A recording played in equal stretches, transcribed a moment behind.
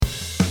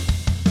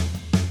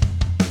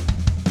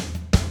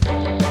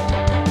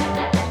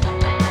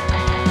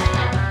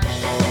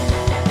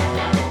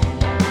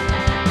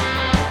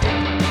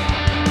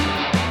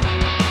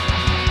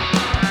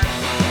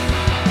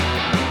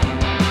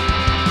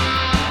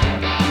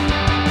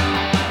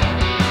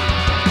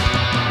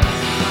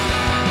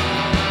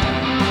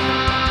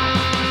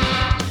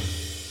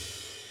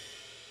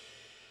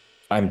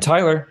I'm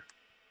Tyler,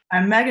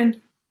 I'm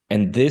Megan.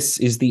 and this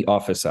is The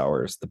Office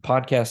Hours, the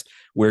podcast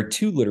where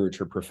two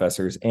literature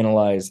professors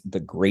analyze the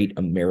great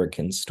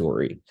American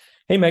story.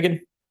 Hey,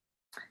 Megan.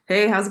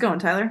 Hey, how's it going,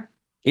 Tyler?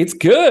 It's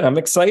good. I'm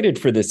excited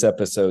for this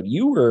episode.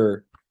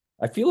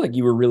 I feel like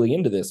you were really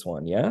into this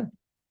one, yeah?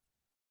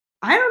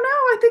 I don't know.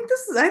 I think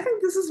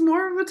this is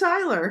more of a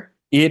Tyler.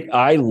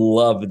 I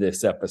love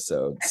this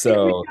episode. I think we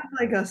So have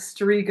like a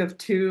streak of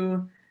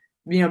two,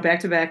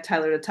 back-to-back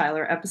Tyler to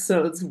Tyler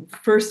episodes,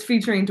 first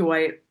featuring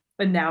Dwight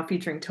and now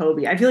featuring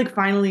Toby. I feel like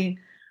finally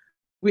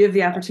we have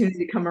the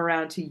opportunity to come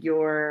around to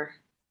your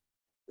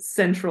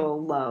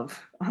central love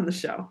on the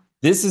show.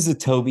 this is a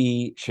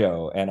Toby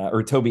show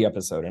or Toby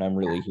episode, and I'm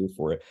really here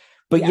for it.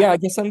 But Yeah. yeah, I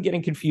guess I'm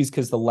getting confused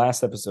because the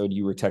last episode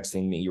you were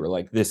texting me, you were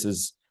like, this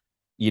is,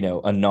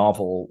 a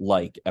novel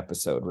like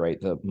episode, right?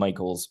 The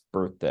Michael's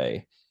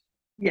birthday.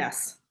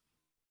 Yes.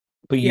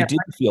 But you Yeah.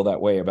 didn't feel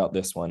that way about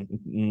this one.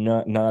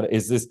 Not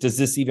does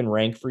this even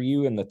rank for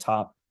you in the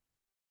top,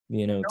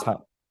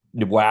 top?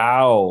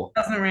 Wow.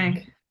 Doesn't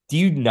rank. Do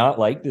you not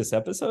like this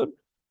episode?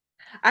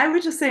 I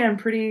would just say I'm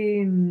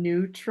pretty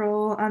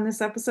neutral on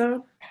this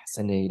episode.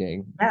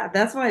 Fascinating. Yeah,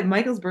 that's why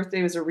Michael's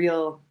birthday was a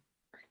real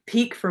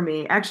peak for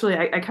me. Actually,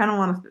 I kind of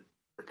want to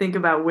think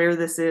about where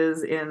this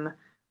is in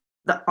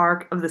the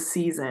arc of the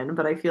season,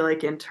 but I feel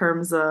like in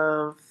terms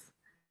of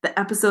the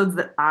episodes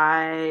that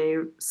I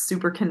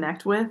super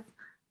connect with,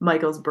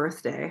 Michael's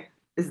birthday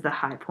is the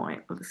high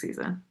point of the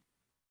season.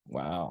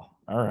 Wow.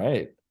 All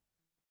right.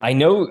 I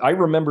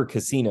remember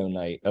Casino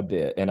Night a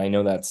bit, and I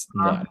know that's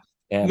Um, next.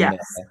 And yes.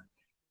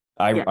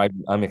 Yeah.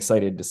 I'm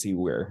excited to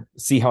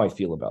see how I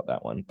feel about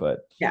that one. But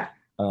Yeah.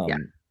 Yeah.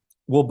 um,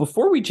 well,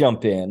 before we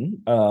jump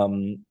in,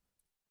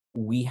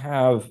 we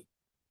have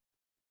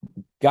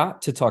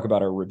got to talk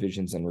about our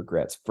revisions and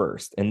regrets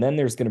first, and then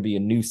there's going to be a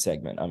new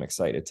segment I'm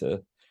excited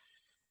to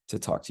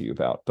talk to you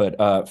about.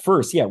 But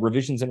first, yeah,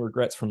 revisions and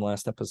regrets from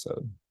last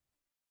episode.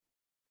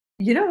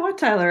 You know what,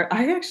 Tyler?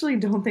 I actually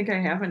don't think I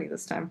have any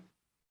this time.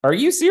 Are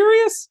you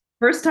serious?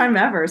 First time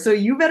ever. So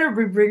you better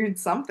be bringing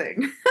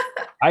something.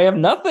 I have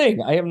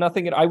nothing. I have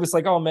nothing. I was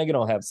like, oh, Megan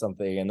will have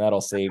something, and that'll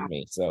save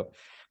me. So,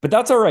 but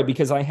that's all right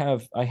because I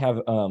have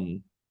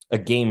a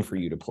game for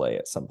you to play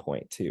at some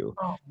point too.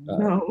 Oh Uh,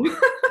 no.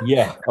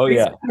 yeah. Oh Makes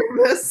yeah. me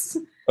nervous.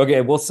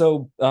 Okay, well,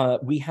 so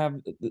we have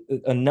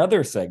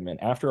another segment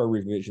after our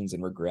revisions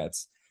and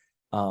regrets.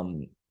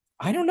 Um,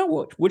 I don't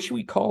know what should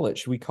we call it?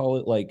 Should we call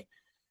it like,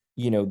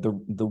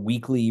 the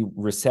weekly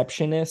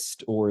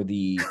receptionist or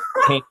the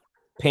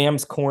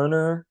Pam's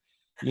Corner,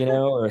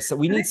 or so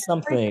we I need think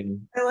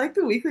something. I like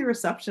the weekly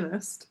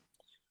receptionist.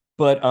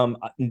 But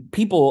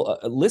people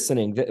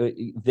listening,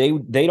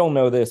 they don't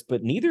know this,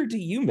 but neither do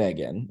you,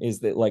 Megan. Is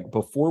that like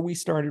before we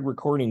started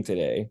recording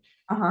today,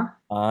 Uh-huh.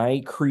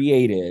 I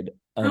created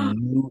a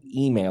new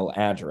email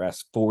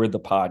address for the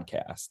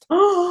podcast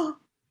Oh,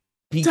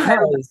 Tyler.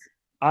 because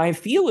I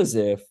feel as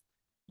if,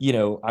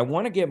 I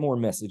want to get more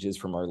messages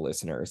from our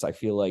listeners. I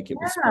feel like it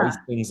will spice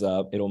Yeah. things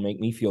up. It'll make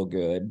me feel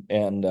good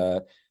and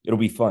it'll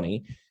be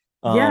funny.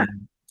 Yeah.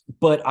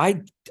 But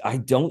I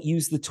don't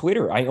use the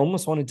Twitter. I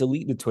almost want to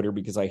delete the Twitter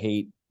because I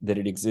hate that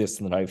it exists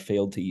and that I've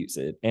failed to use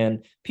it.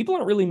 And people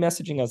aren't really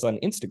messaging us on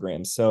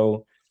Instagram.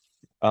 So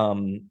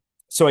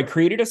I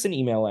created us an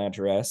email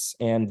address,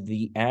 and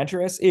the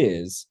address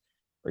is,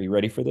 are you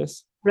ready for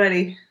this?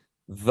 Ready.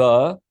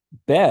 The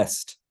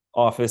best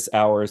office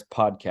hours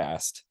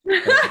podcast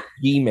at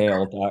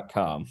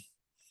gmail.com.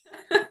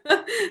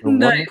 Or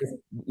Nice.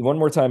 one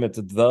more time, it's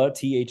the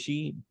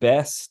THE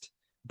best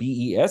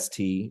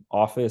BEST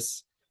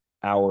office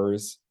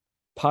hours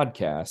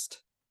podcast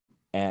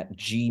at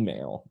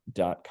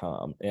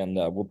gmail.com. And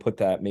we'll put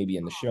that maybe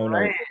in the show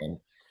Right. notes. And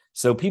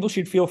so people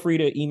should feel free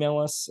to email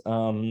us,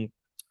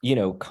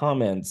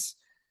 comments,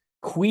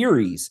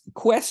 queries,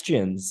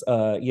 questions,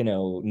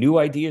 new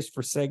ideas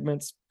for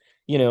segments,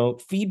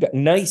 feedback,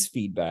 nice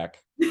feedback.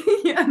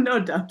 Yeah, no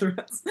death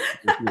threats.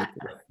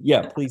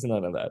 Yeah, please,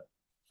 none of that.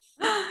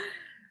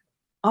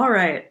 All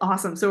right,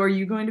 awesome. So are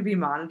you going to be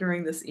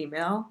monitoring this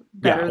email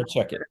Yeah, better I'll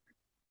check it.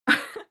 than...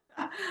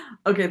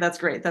 Okay, that's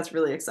great. That's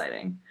really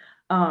exciting.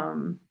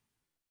 Um,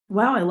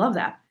 wow, I love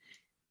that.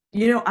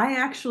 I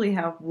actually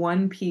have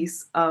one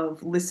piece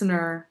of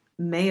listener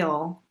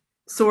mail,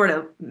 sort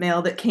of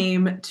mail that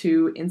came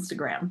to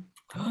Instagram.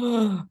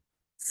 I'm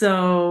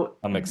So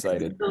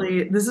excited.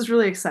 this is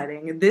really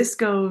exciting. This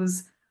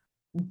goes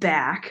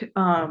back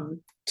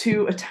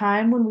to a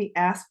time when we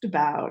asked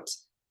about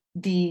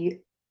the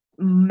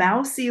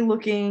mousy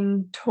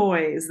looking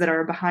toys that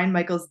are behind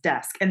Michael's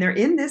desk. And they're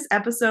in this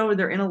episode,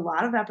 they're in a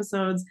lot of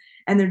episodes,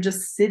 and they're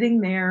just sitting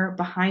there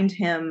behind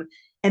him.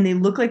 And they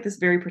look like this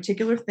very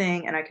particular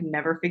thing, and I can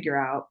never figure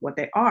out what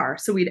they are.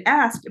 So we'd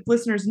asked if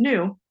listeners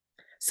knew.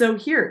 So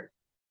here,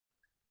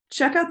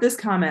 check out this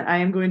comment. I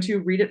am going to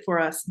read it for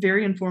us.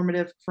 Very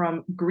informative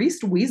from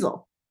Greased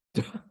Weasel.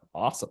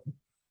 Awesome.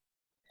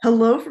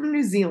 Hello from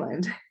New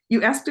Zealand.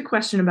 You asked a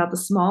question about the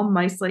small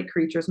mice-like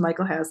creatures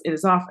Michael has in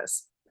his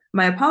office.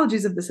 My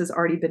apologies if this has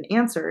already been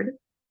answered.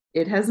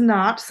 It has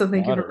not, so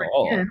thank you Not for at bringing it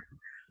all. in.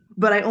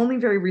 but I only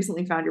very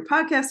recently found your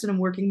podcast and I'm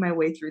working my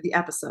way through the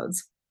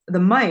episodes. The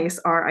mice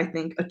are, I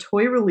think, a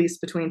toy release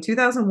between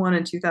 2001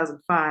 and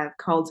 2005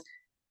 called,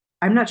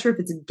 I'm not sure if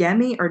it's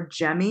Gemmy or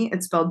Gemmy,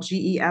 it's spelled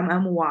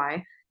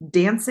Gemmy,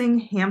 dancing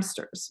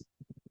hamsters.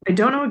 I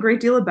don't know a great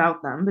deal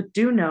about them, but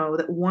do know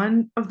that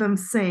one of them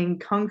sang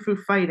Kung Fu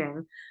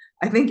Fighting,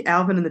 I think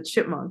Alvin and the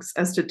Chipmunks,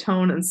 as to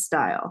tone and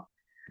style.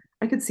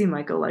 I could see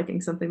Michael liking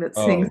something that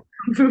sings Oh,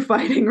 Kung Fu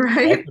Fighting,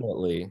 right?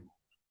 definitely.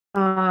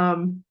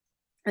 Um,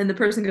 and the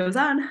person goes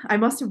on, I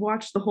must have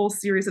watched the whole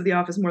series of The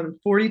Office more than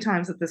 40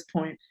 times at this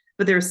point,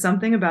 but there is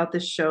something about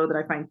this show that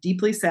I find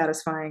deeply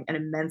satisfying and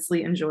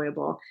immensely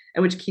enjoyable,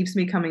 and which keeps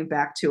me coming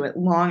back to it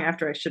long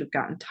after I should have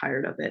gotten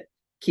tired of it.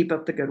 Keep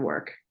up the good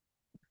work.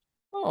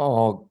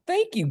 Oh,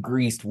 thank you,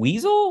 Greased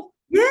Weasel.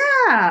 Yeah,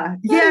 That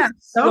yeah, is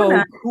so so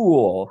nice.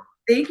 cool.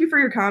 Thank you for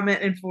your comment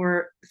and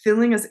for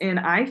filling us in.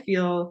 I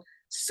feel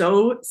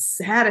so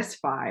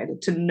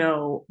satisfied to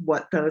know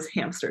what those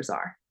hamsters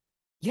are.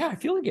 Yeah, I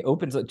feel like it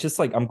opens up just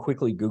like I'm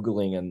quickly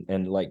Googling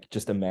and like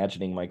just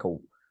imagining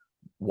Michael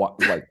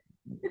like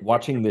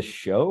watching this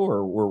show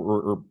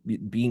or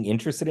being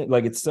interested in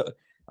like it's so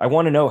I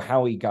want to know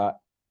how he got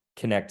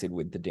connected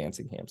with the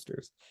dancing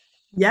hamsters.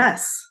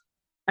 Yes,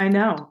 I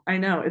know. I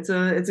know. It's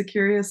a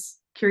curious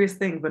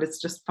thing, but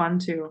it's just fun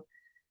to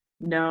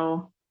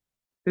know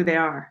who they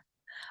are.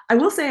 I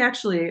will say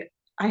actually,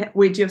 I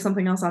wait, do you have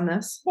something else on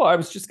this? Well, I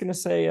was just gonna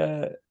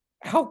say,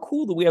 how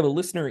cool that we have a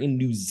listener in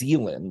New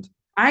Zealand.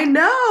 I I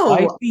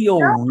know. feel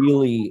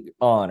really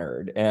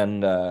honored,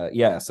 and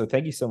yeah, so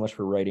thank you so much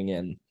for writing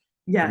in, Greased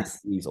Yes.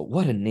 Weasel.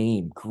 What a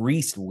name,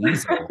 Greased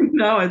Weasel.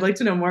 No, I'd like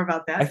to know more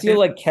about I that too. feel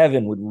like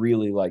Kevin would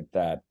really like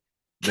that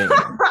name.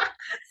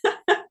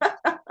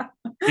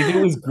 If it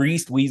was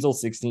Greased Weasel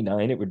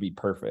 69, it would be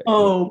perfect. But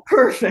Oh,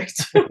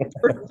 perfect.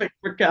 Perfect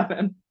for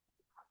Kevin.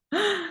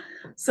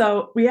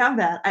 So we have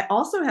that. I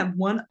also have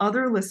one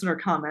other listener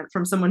comment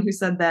from someone who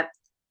said that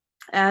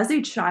as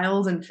a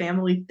child and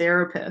family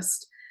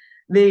therapist,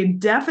 they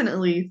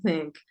definitely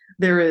think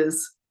there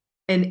is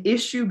an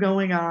issue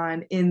going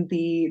on in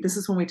this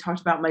is when we talked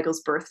about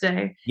Michael's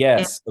birthday. And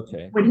yes,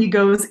 okay. when he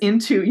goes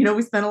into,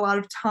 we spent a lot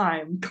of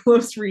time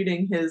close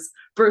reading his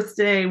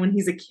birthday when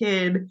he's a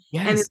kid,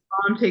 and his Yes,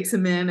 mom takes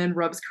him in and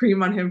rubs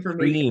cream on him for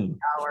maybe cream.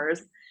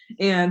 hours.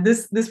 And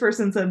this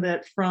person said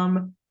that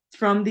from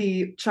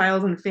the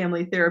child and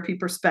family therapy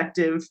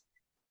perspective,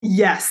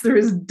 yes, there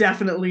is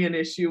definitely an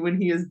issue when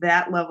he is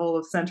that level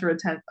of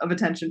of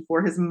attention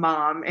for his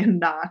mom and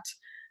not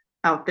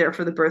out there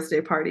for the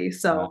birthday party.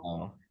 So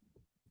Wow.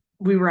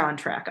 we were on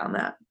track on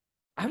that.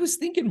 I was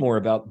thinking more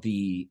about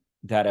the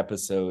that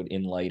episode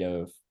in light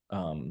of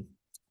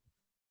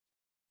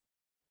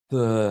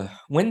the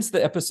when's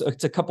the episode?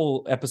 It's a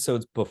couple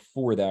episodes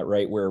before that,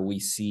 right? Where we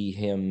see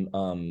him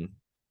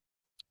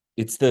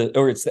it's the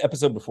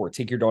episode before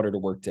Take Your Daughter to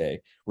Work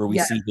Day, where we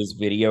Yes, see his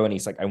video and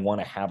he's like, I want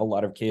to have a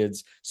lot of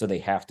kids, so they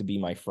have to be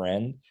my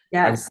friend.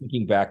 I was yes.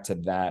 thinking back to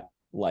that,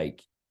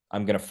 like,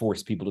 I'm gonna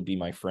force people to be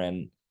my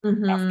friend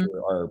after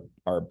Hmm.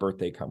 our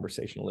birthday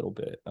conversation a little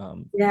bit.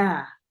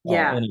 Yeah,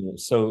 yeah. Anyway,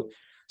 so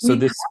We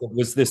this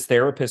was this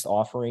therapist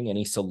offering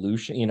any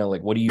solution,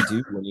 like what do you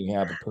do when you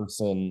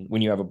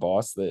have a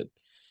boss that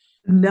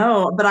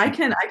no, but I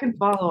can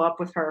follow up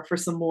with her for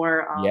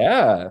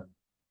yeah,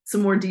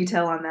 some more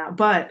detail on that.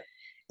 But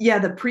yeah,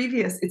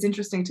 it's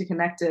interesting to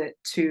connect it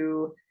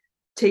to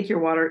take your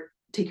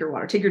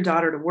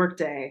daughter to work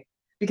day,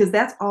 because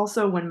that's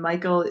also when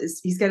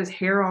he's got his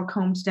hair all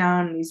combed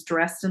down and he's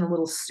dressed in a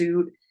little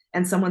suit,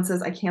 and someone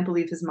says, I can't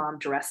believe his mom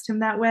dressed him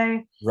that way.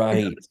 And so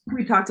right.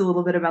 we talked a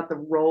little bit about the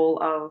role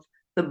of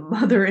the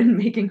mother in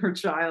making her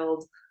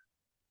child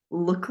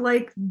look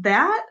like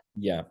that.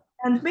 Yeah.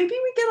 And maybe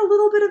we get a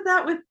little bit of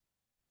that with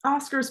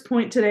Oscar's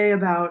point today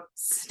about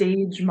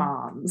stage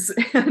moms.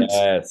 And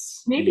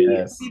Yes. maybe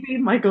Yes. maybe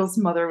Michael's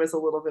mother was a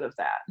little bit of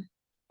that.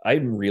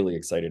 I'm really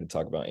excited to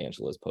talk about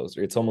Angela's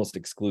poster. It's almost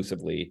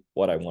exclusively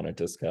what I want to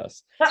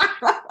discuss.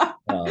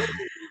 Um,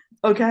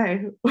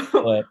 Okay.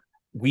 but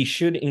we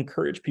should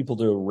encourage people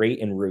to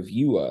rate and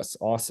review us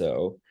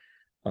also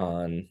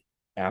on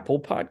Apple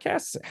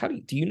Podcasts.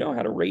 Do you know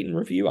how to rate and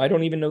review? I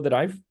don't even know that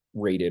I've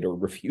rated or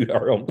reviewed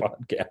our own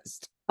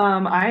podcast.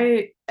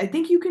 I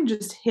think you can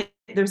just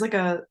there's like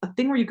a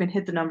thing where you can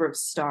hit the number of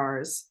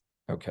stars,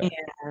 Okay.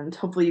 and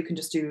hopefully you can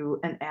just do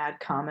an add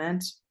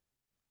comment.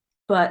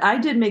 But I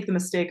did make the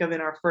mistake of,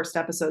 in our first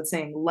episode,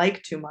 saying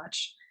like too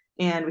much,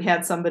 and we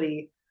had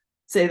somebody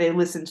say they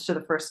listened to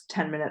the first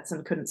 10 minutes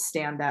and couldn't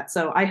stand that.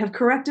 So I have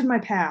corrected my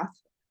path,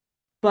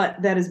 but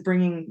that is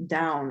bringing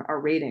down our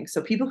rating.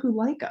 So people who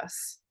like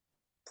us,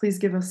 please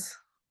give us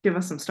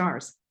some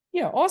stars.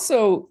 Yeah.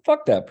 Also,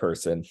 fuck that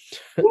person.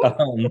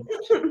 um,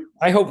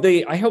 I hope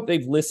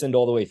they've listened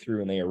all the way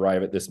through and they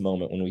arrive at this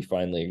moment when we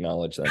finally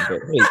acknowledge them. But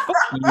hey, fuck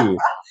you.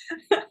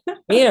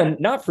 And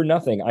not for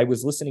nothing, I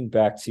was listening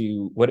back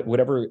to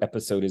whatever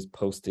episode is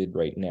posted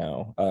right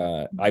now.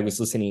 I was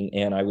listening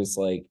and I was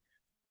like,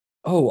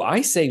 oh,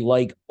 I say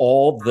like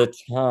all the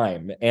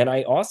time. And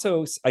I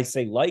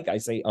say like, I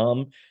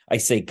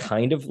say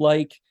kind of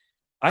like.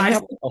 I I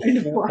have a kind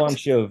of whole watched.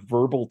 bunch of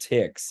verbal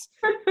tics,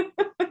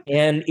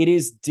 and it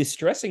is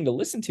distressing to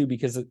listen to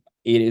because it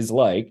is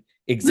like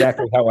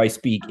exactly how I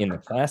speak in the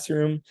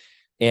classroom.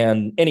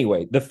 And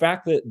anyway, the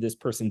fact that this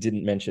person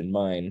didn't mention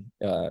mine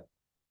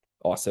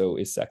also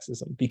is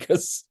sexism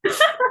because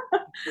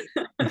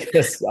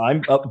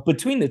I'm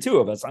between the two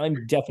of us,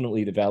 I'm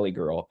definitely the valley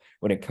girl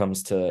when it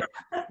comes to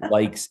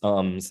likes,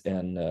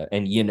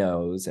 and you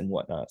knows and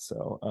whatnot.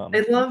 So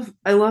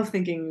I love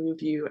thinking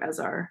of you as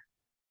our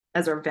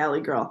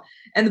Valley girl.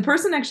 And the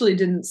person actually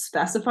didn't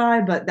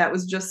specify, but that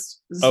was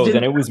just oh,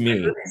 didn't then it was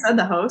me. said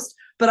the host.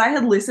 But I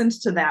had listened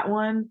to that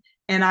one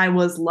and I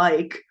was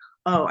like,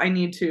 oh, I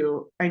need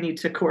to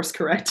course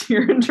correct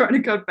here and try to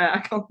cut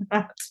back on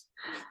that.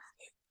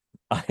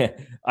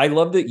 I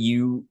love that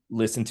you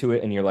listen to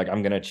it and you're like,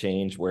 I'm gonna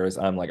change, whereas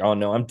I'm like, oh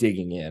no, I'm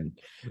digging in.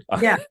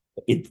 Yeah.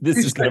 This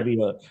is gonna be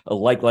a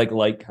like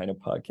kind of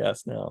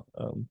podcast now.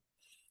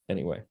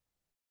 Anyway.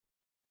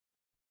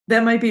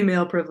 That might be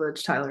male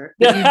privilege, Tyler.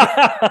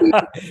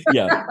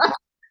 Yeah,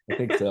 I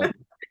think so. I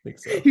think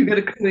so. You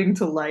gotta cling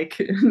to like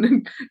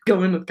and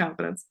go in with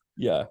confidence.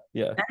 Yeah,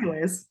 yeah.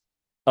 Anyways,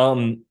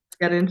 Um,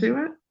 get into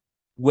it.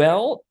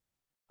 well,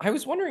 I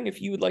was wondering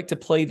if you would like to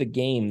play the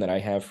game that I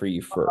have for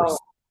you Oh, first.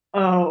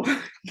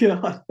 oh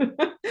God.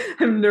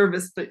 I'm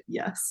nervous, but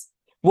yes.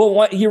 Well,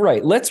 what you're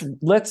right. Let's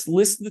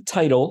list the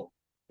title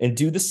and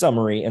do the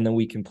summary, and then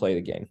we can play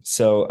the game.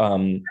 So,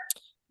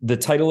 the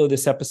title of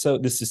this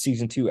episode, this is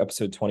season 2,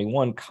 episode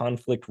 21,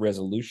 Conflict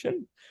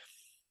Resolution.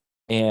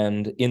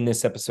 And in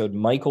this episode,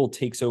 Michael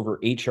takes over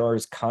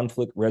HR's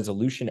conflict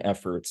resolution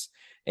efforts,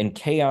 and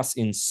chaos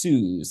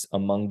ensues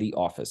among the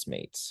office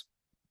mates.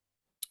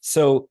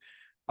 So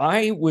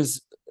I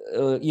was,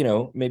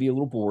 maybe a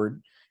little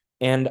bored,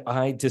 and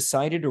I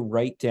decided to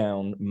write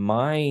down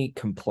my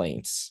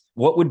complaints.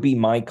 What would be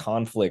my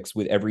conflicts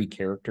with every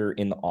character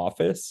in the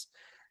office?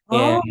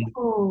 And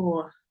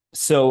Oh,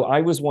 so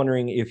I was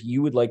wondering if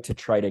you would like to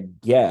try to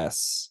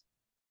guess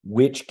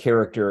which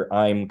character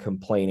I'm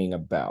complaining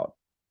about.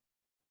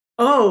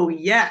 oh,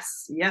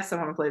 yes. Yes, I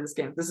want to play this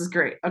game. This is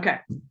great. Okay,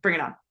 bring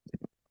it on.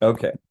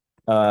 Okay.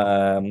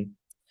 Um,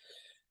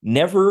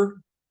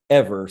 never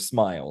ever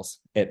smiles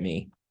at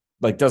me.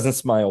 Like doesn't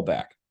smile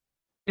back.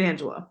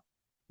 Angela.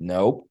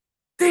 Nope.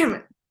 Damn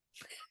it.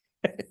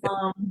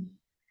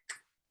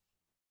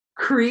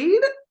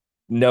 Creed?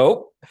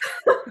 Nope.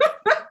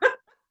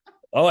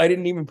 Oh, I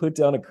didn't even put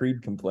down a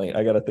Creed complaint.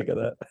 I gotta think of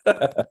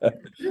that.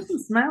 He doesn't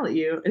smile at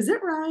you. Is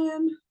it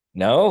Ryan?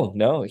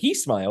 No, he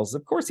smiles.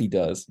 Of course he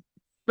does.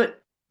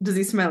 But does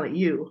he smile at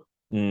you?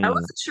 I Mm,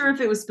 wasn't sure if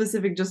it was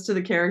specific just to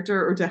the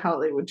character or to how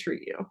they would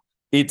treat you.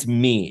 it's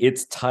me.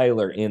 It's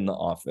Tyler in the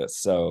office.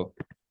 So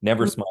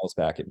never smiles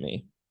back at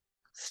me.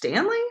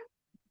 Stanley?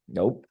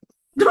 Nope.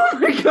 Oh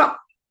my God.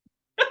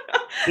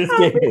 This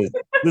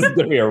is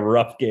gonna be a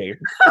rough game.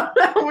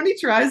 How many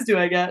tries do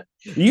I get?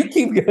 You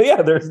keep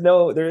yeah, there is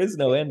no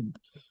end.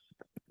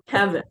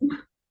 Kevin.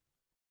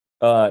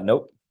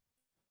 Nope.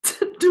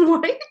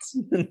 Dwight?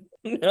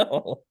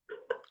 No.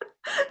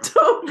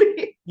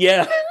 Toby?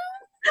 Yeah.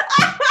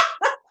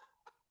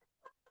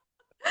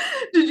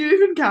 Did you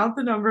even count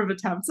the number of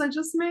attempts I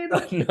just made?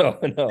 No.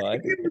 I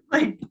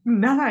Like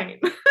 9.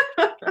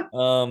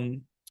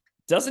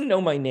 doesn't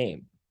know my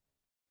name.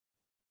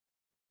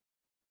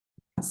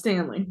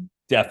 Stanley.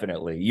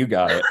 Definitely. You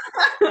got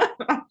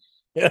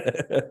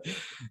it.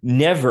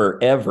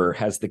 Never ever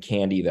has the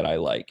candy that I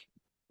like.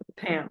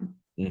 Pam.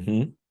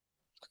 Mm-hmm.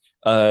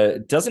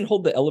 Doesn't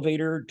hold the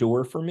elevator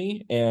door for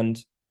me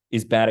and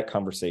is bad at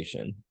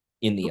conversation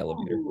in the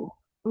elevator.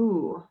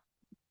 Ooh.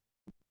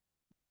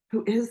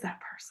 Who is that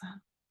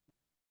person?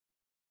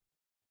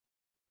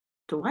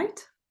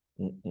 Dwight?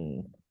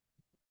 Mm-mm.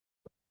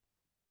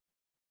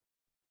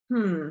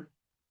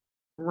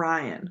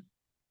 Ryan.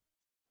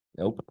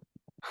 Nope.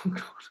 Oh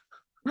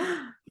God.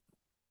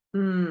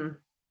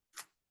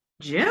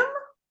 Jim?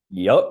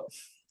 Yep.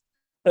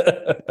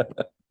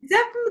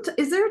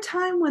 Is there a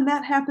time when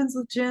that happens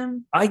with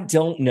Jim? I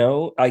don't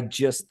know. I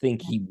just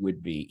think he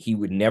would be. He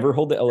would never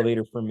hold the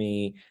elevator for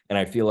me, and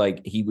I feel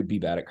like he would be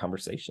bad at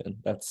conversation.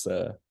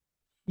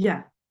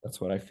 Yeah. That's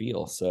what I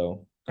feel.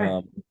 So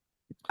Right.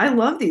 I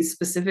love these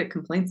specific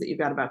complaints that you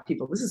got about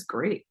people. This is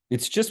great.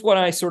 it's just what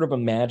I sort of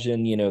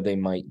imagine, they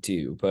might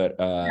do, but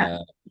Yeah.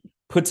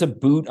 puts a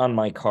boot on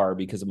my car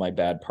because of my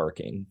bad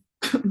parking.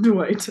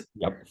 Dwight.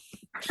 Yep.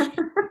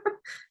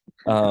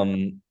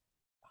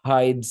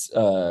 Hides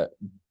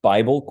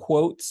Bible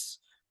quotes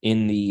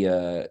in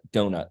the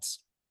donuts.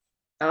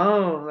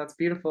 Oh, that's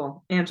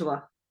beautiful.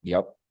 Angela.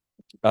 Yep.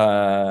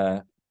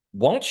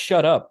 Won't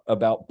shut up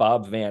about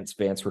Bob Vance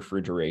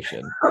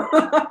Refrigeration.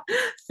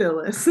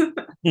 Phyllis.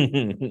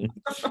 And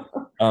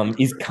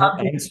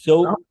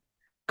so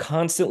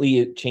constantly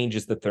it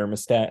changes the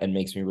thermostat and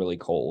makes me really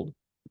cold.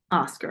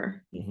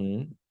 Oscar.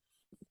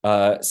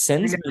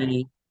 Sends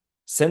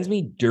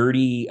me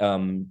dirty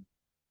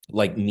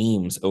like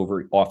memes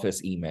over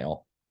office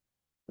email.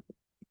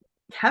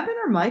 Kevin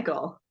or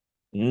Michael?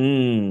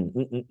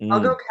 I'll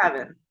go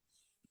Kevin.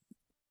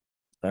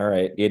 All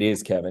right, it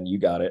is Kevin. You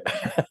got it.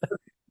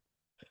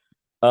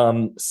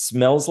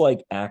 Smells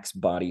like Axe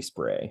body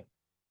spray.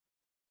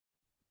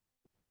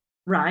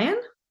 Ryan?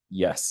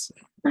 Yes.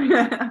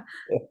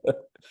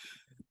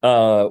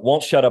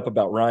 Won't shut up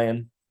about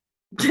Ryan.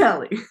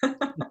 Kelly.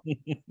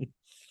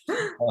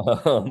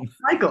 Um,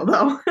 Michael,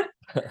 though.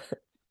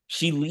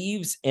 she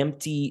leaves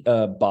empty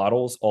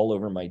bottles all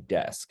over my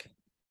desk.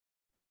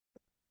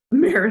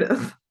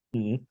 Meredith.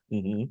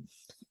 Mm-hmm.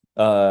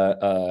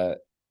 Uh,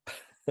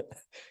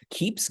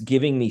 keeps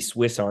giving me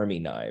Swiss Army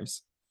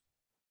knives.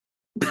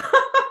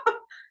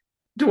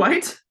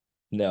 Dwight.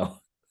 No.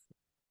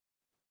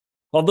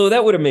 Although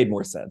that would have made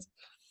more sense.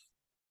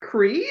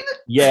 Creed?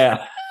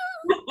 Yeah.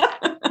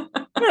 I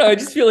don't know. I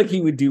just feel like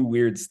he would do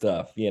weird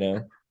stuff, you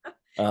know?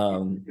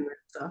 Weird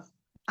stuff.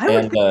 I would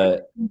And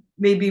think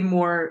maybe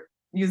more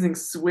using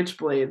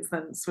switchblades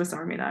than Swiss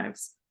Army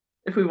knives,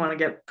 if we want to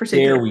get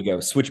particular. there we go.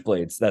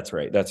 Switchblades. That's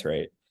right. That's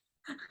right.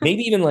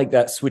 Maybe even like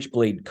that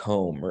switchblade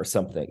comb or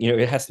something. You know,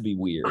 it has to be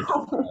weird.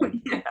 Oh,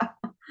 yeah.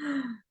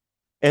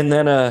 And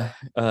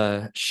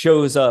then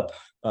shows up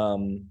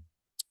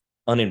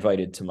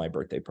uninvited to my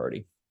birthday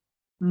party.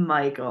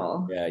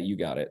 Michael. Yeah, you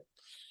got it.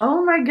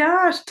 Oh my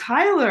gosh,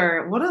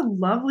 Tyler. What a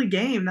lovely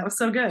game. That was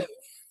so good.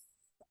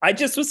 I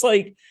just was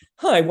like,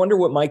 I wonder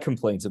what my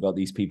complaints about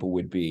these people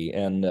would be.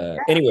 And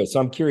anyway, so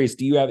I'm curious,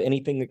 do you have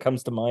anything that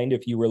comes to mind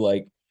if you were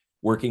like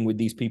working with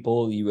these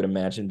people, you would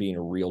imagine being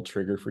a real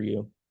trigger for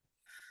you?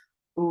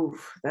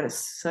 Oof, that is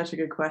such a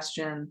good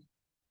question.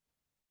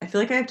 I feel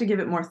like I have to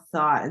give it more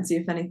thought and see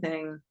if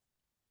anything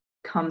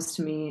comes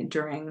to me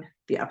during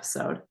the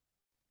episode.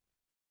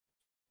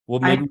 Well,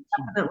 I maybe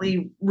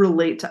definitely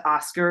relate to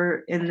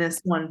Oscar in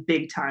this one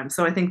big time.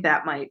 So I think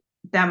that might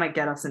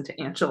get us into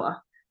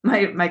Angela.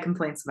 My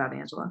complaints about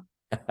Angela.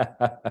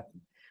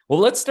 well,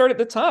 let's start at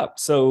the top.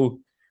 So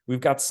we've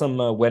got some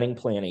wedding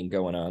planning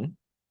going on.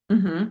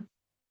 Mm-hmm.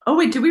 Oh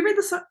wait, did we read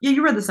the yeah,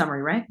 you read the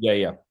summary, right? Yeah,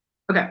 yeah.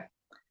 Okay.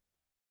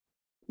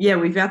 Yeah,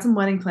 we've got some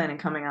wedding planning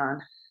coming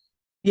on.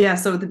 Yeah,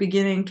 so at the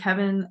beginning,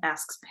 Kevin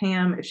asks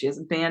Pam if she has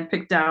a band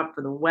picked out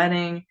for the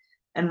wedding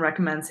and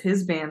recommends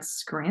his band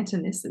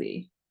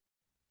Scrantonicity.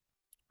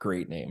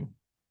 Great name.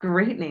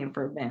 Great name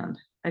for a band.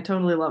 I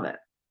totally love it.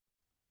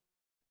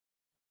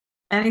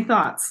 Any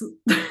thoughts?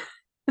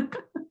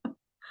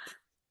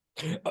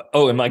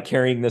 Oh, am I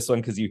carrying this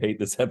one because you hate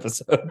this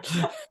episode?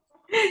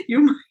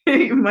 You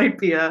might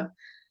be a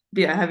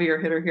heavier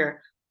hitter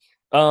here.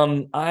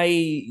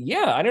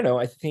 I don't know.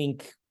 I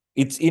think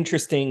it's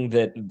interesting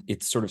that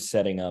it's sort of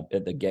setting up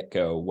at the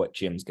get-go what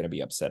Jim's going to be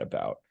upset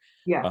about.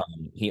 Yeah.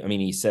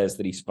 He says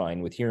that he's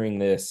fine with hearing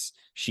this.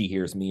 She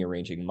hears me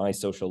arranging my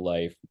social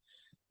life.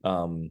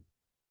 And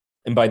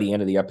by the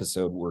end of the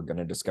episode, we're going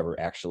to discover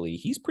actually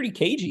he's pretty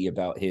cagey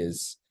about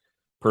his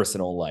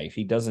personal life.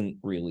 He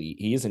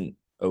isn't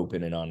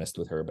open and honest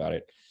with her about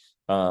it.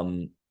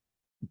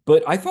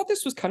 But I thought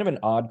this was kind of an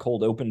odd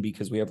cold open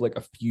because we have like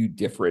a few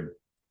different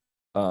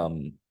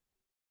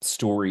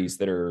stories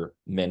that are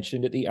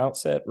mentioned at the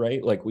outset,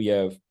 right? Like we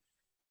have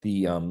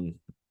the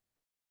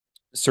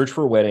search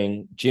for a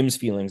wedding, Jim's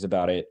feelings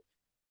about it,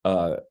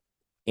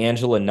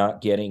 Angela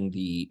not getting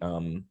the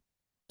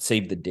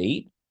save the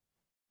date,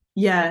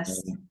 Yes.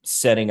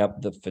 setting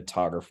up the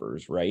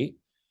photographers, right?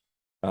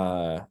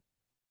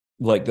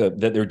 Like that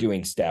they're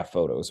doing staff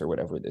photos or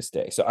whatever this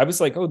day. So I was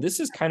like, oh, this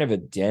is kind of a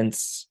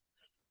dense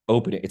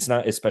opening. It's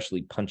not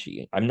especially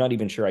punchy. I'm not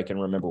even sure I can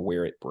remember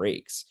where it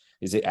breaks.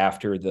 Is it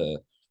after the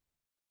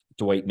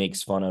Dwight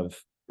makes fun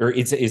of, or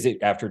is it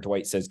after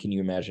Dwight says, "Can you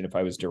imagine if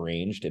I was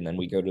deranged?" and then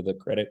we go to the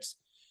credits,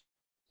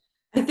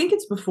 I think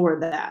it's before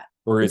that.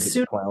 or It's is it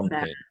soon clown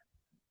that. pit?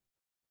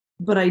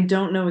 But I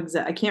don't know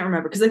I can't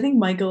remember because I think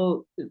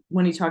Michael,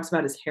 when he talks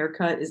about his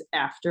haircut, is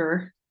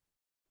after.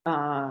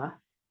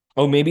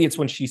 Oh, maybe it's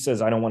when she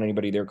says, "I don't want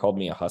anybody there called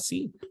me a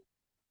hussy."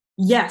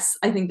 Yes,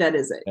 I think that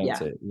is it.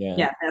 That's Yeah. it. Yeah.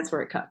 Yeah, that's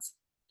where it cuts.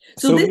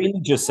 So this, really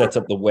just sets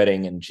up the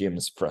wedding and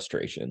Jim's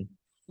frustration.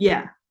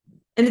 yeah.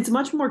 And it's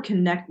much more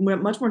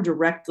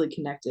directly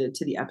connected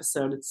to the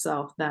episode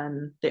itself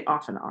than they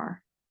often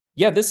are.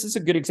 Yeah, this is a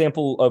good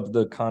example of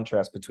the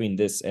contrast between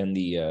this and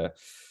the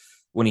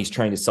when he's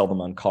trying to sell them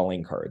on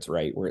calling cards,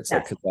 right? Where it's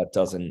like, because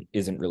that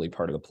isn't really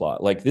part of the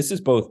plot. Like this is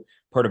both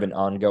part of an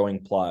ongoing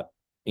plot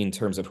in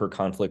terms of her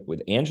conflict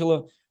with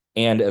Angela,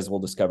 and as we'll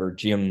discover,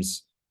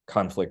 Jim's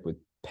conflict with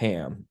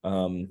Pam.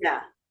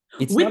 Yeah.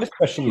 It's not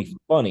especially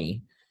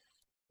funny.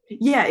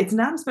 Yeah, it's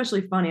not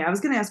especially funny. I was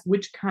going to ask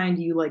which kind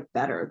do you like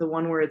better? The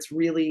one where it's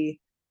really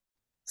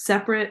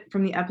separate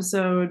from the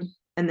episode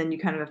and then you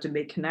kind of have to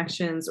make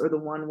connections, or the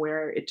one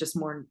where it just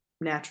more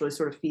naturally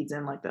sort of feeds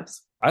in like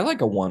this? I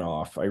like a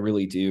one-off. I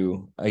really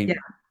do. I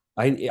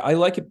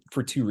like it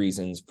for two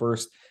reasons.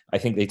 First, I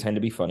think they tend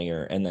to be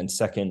funnier, and then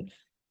second,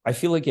 I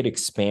feel like it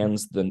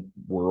expands the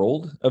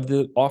world of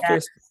the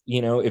office.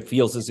 You know, it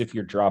feels as if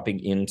you're dropping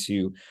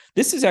into,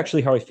 this is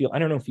actually how I feel. I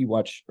don't know if you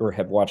watch or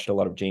have watched a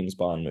lot of James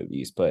Bond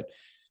movies, but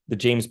the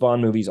James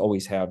Bond movies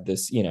always have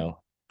this,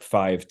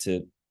 5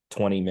 to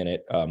 20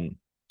 minute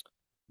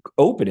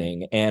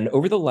opening. And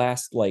over the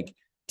last like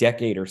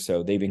decade or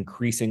so, they've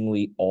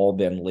increasingly all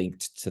been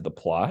linked to the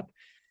plot.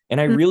 And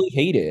I really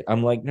hate it.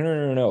 I'm like, no,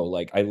 no, no, no.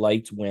 Like, I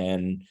liked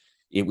when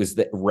it was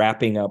the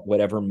wrapping up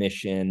whatever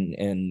mission,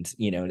 and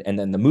and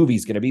then the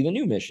movie's going to be the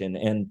new mission.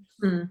 And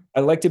Mm, I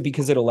liked it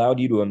because it allowed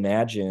you to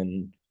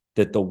imagine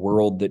that the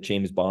world that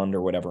James Bond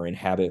or whatever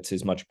inhabits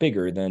is much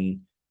bigger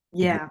than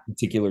the yeah.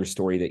 particular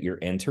story that you're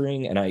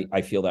entering. And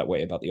I feel that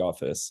way about The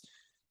Office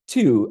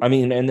too. I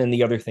mean, and then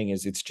the other thing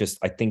is, it's just,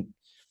 I think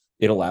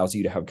it allows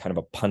you to have kind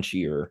of a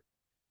punchier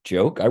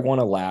joke. I want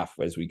to laugh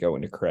as we go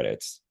into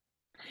credits.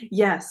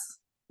 Yes.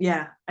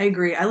 Yeah, I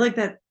agree. I like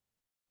that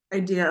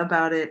idea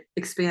about it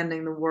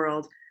expanding the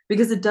world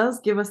because it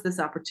does give us this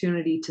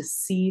opportunity to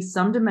see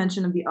some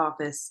dimension of the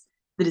office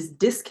that is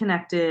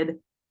disconnected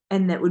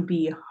and that would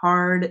be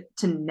hard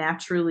to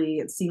naturally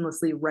and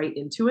seamlessly write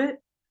into it.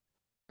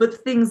 But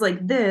things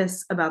like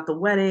this about the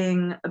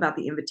wedding, about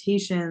the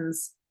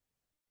invitations,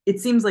 it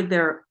seems like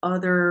there are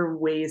other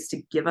ways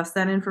to give us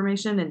that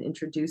information and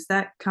introduce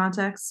that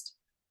context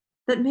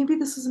that maybe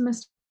this is a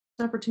missed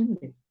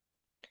opportunity.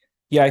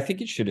 Yeah, I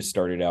think it should have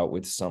started out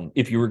with some,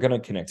 if you were going to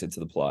connect it to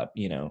the plot,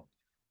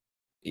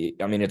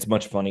 I mean, it's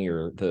much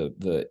funnier,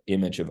 the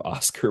image of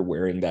Oscar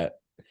wearing that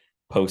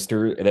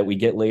poster that we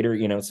get later,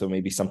 so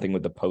maybe something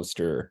with the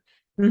poster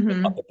up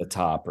Mm-hmm. at the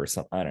top or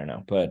something. I don't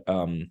know.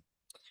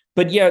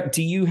 But yeah,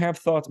 do you have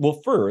thoughts?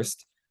 Well,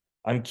 first,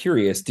 I'm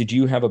curious, did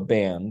you have a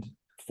band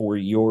for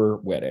your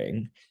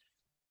wedding?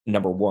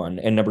 Number one.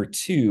 And number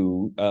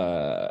two,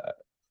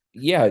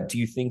 yeah, do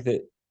you think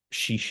that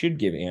she should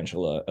give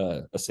Angela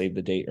a save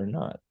the date or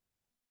not?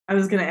 I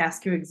was going to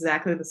ask you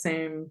exactly the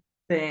same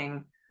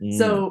thing. Mm,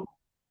 So,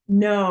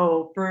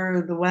 no,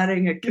 for the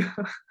wedding,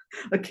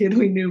 a kid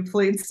we knew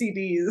played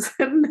CDs,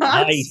 and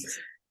nice.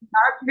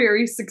 not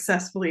very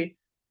successfully,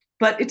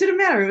 but it didn't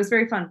matter. It was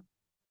very fun.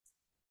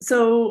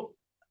 So,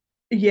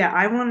 yeah,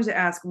 I wanted to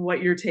ask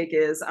what your take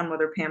is on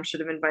whether Pam should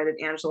have invited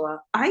Angela.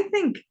 I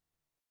think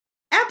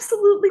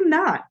absolutely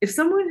not. If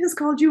someone has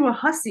called you a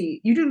hussy,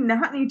 you do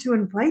not need to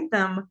invite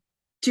them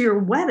to your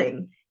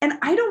wedding. And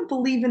I don't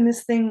believe in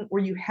this thing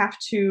where you have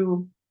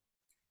to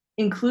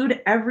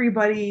include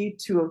everybody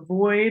to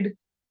avoid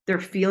their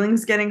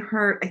feelings getting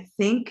hurt. I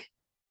think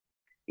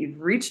you've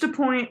reached a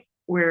point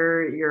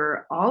where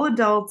you're all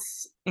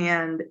adults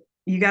and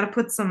you got to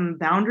put some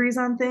boundaries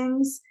on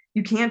things.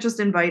 You can't just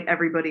invite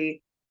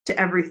everybody to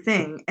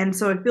everything. And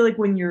so I feel like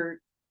when you're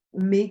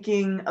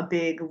making a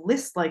big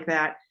list like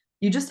that,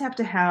 you just have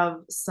to have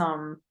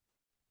some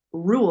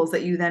rules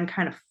that you then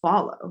kind of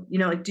follow.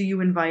 Like, do you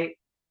invite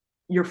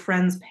your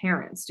friends'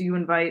 parents? Do you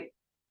invite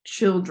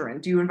children?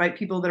 Do you invite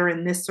people that are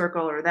in this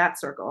circle or that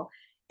circle?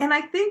 And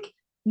I think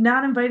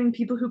not inviting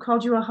people who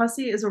called you a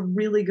hussy is a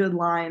really good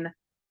line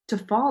to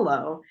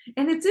follow.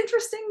 And it's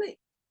interesting that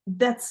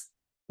that's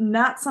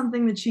not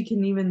something that she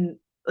can even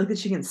like that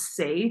she can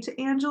say to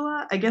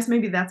Angela. I guess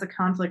maybe that's a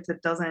conflict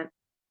that doesn't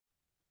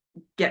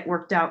get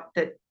worked out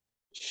that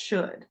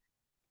should.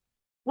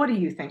 What do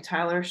you think,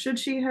 Tyler? Should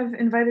she have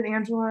invited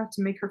Angela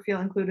to make her feel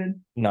included?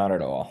 Not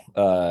at all.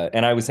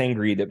 And I was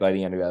angry that by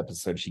the end of the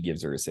episode, she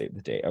gives her a save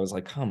the date. I was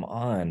like, come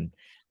on.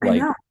 I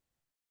Like, know.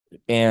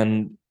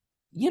 and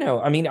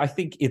I mean, I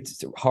think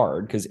it's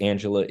hard because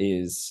Angela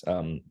is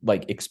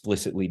like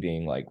explicitly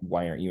being like,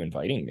 why aren't you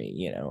inviting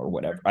me? Or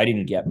whatever. I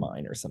didn't get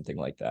mine or something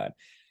like that.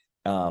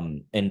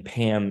 And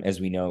Pam,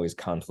 as we know, is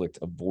conflict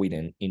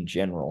avoidant in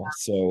general.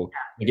 So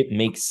like, it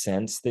makes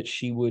sense that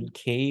she would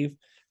cave.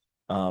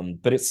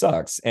 But it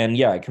sucks. And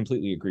yeah, I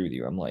completely agree with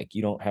you. I'm like,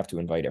 you don't have to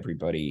invite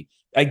everybody.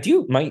 I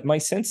do. My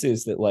sense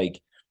is that like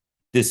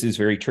this is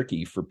very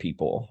tricky for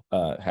people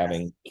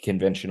having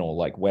conventional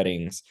like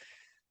weddings.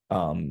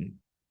 Um,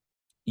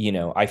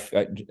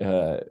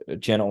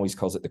 Jen always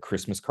calls it the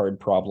Christmas card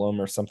problem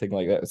or something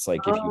like that. It's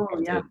like if you Oh,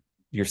 have yeah. to,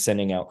 you're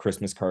sending out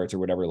Christmas cards or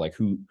whatever, like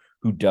who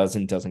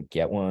doesn't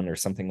get one or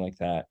something like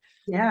that.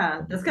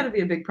 Yeah, that's got to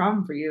be a big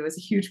problem for you as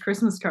a huge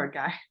Christmas card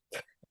guy.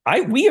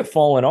 We have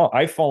fallen off.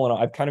 I've fallen off.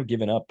 I've kind of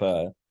given up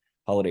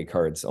holiday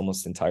cards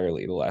almost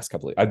entirely the last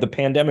couple of the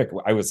pandemic.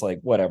 I was like,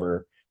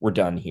 whatever, we're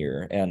done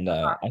here. And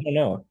I don't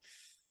know.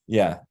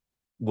 Yeah,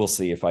 we'll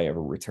see if I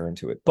ever return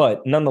to it.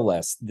 But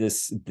nonetheless,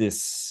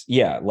 this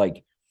yeah,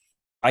 like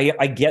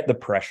I get the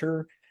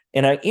pressure.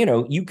 And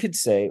you could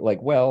say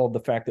like, well, the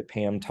fact that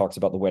Pam talks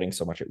about the wedding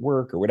so much at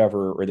work or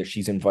whatever, or that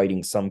she's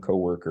inviting some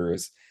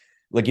coworkers,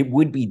 like it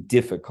would be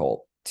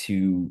difficult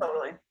to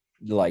Totally.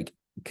 like,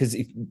 because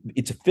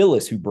it's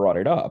Phyllis who brought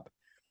it up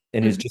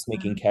and is just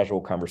making Mhm.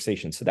 casual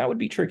conversation. So that would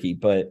be tricky.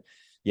 But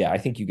yeah, I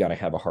think you got to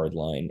have a hard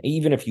line,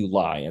 even if you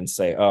lie and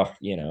say, oh,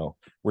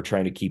 we're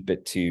trying to keep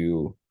it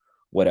to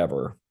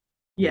whatever,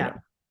 you know, Yeah,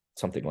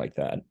 something like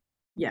that.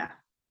 yeah.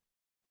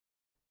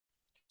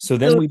 So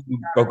then Phyllis,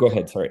 oh, go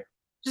ahead. Sorry.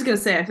 just gonna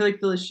say, I feel like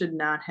Phyllis should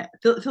not have.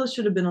 Phyllis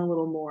should have been a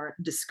little more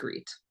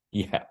discreet.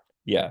 Yeah.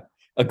 Yeah.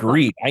 But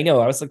Agreed. I know.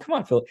 I was like, come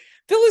on, Phil.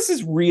 Phyllis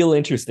is real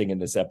interesting in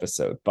this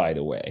episode, by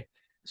the way.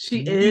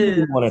 she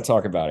Really is. want to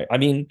talk about it. I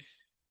mean,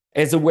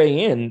 as a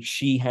way in,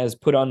 she has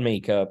put on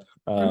makeup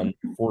Mhm.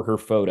 for her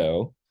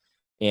photo,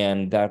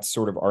 and that's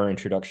sort of our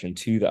introduction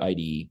to the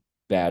ID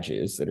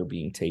badges that are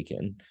being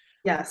taken.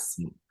 Yes,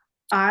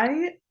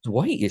 I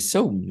Dwight is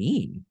so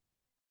mean.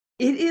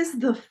 It is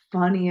the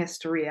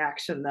funniest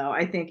reaction, though.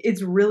 I think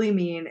it's really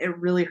mean. It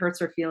really hurts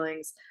her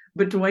feelings.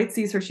 But Dwight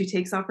sees her. She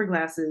takes off her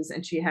glasses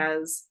and she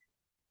has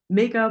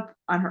makeup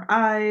on her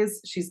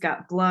eyes. She's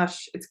got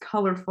blush. It's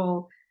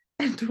colorful.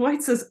 And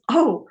Dwight says,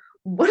 "Oh,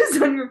 what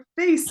is on your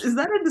face? Is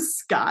that a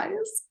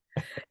disguise?"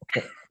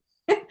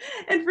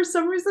 And for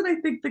some reason, I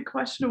think the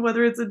question of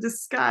whether it's a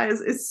disguise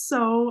is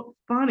so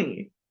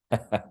funny.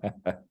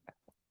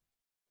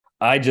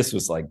 I just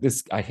was like,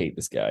 this, I hate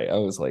this guy. I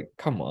was like,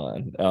 come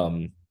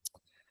on.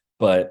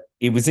 But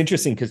it was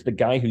interesting because the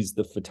guy who's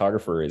the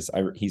photographer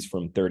he's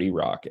from 30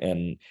 Rock,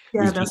 and it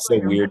Yeah, was that's just what so I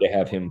remember. weird to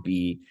have him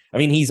be. I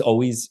mean, he's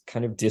always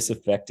kind of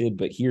disaffected,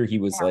 but here he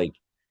was like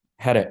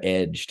had an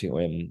edge to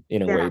him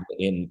in a Yeah. way.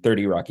 In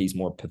 30 Rock, he's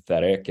more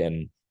pathetic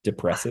and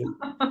depressive.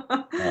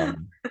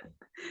 Um,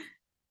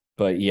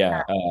 but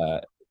yeah,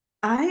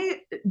 I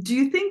do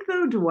you think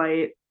though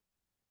Dwight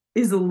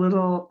is a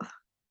little,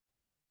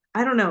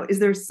 I don't know, is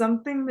there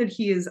something that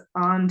he is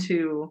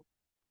onto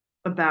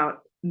about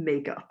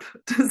makeup?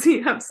 Does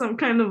he have some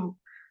kind of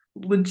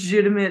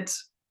legitimate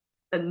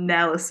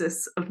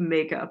analysis of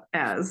makeup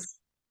as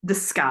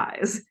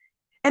disguise?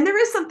 And there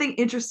is something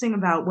interesting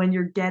about when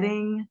you're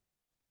getting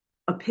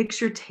a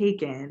picture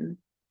taken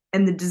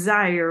and the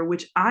desire,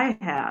 which I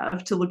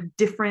have, to look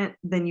different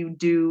than you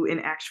do in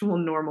actual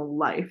normal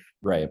life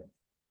right.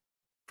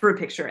 for a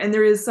picture. And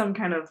there is some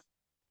kind of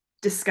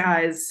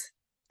disguise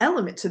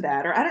element to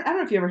that. Or I don't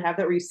know if you ever have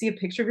that where you see a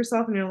picture of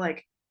yourself and you're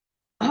like,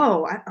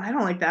 oh, I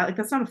don't like that. Like,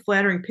 that's not a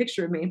flattering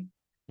picture of me.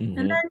 And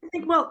Hmm. then you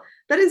think, well,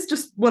 that is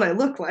just what I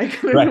look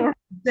like on a Right. normal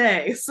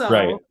day. Right.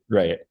 So,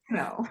 Right. you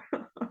know,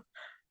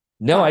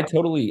 No, uh,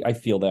 I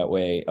feel that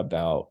way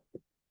about,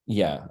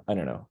 yeah, I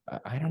don't know.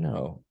 I don't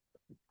know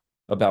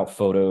about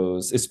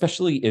photos,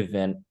 especially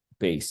event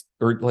based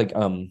or like,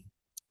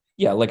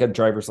 yeah, like a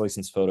driver's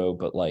license photo,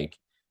 but like,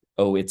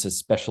 oh, it's a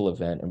special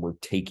event and we're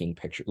taking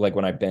pictures. Like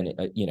when I've been,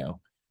 I've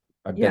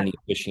yeah. been the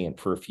officiant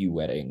for a few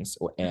weddings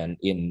and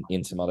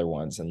in some other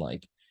ones, and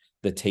like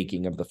the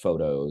taking of the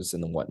photos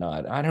and the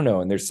whatnot. I don't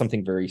know. And there's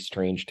something very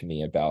strange to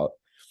me about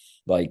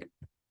like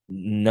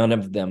none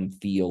of them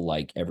feel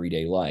like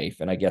everyday life.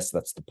 And I guess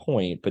that's the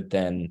point. But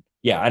then,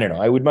 yeah, I don't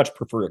know. I would much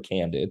prefer a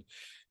candid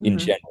in Mhm.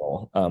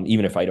 general,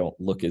 even if I don't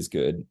look as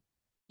good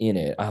in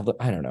it. I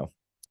don't know.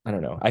 I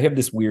don't know. I have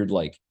this weird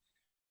like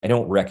I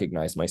don't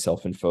recognize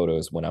myself in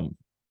photos when I'm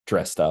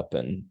dressed up,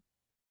 and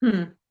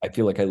Hmm. I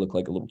feel like I look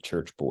like a little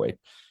church boy.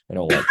 I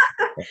don't like.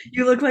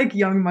 You look like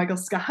young Michael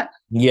Scott.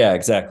 Yeah,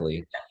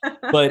 exactly.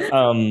 But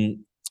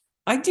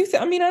I do.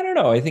 I mean, I don't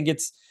know. I think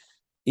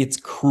it's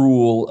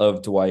cruel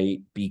of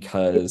Dwight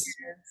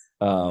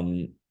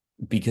um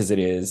because it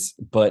is,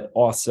 but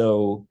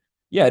also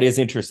yeah, it is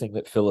interesting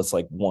that Phyllis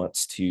like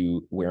wants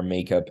to wear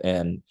makeup,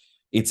 and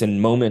it's a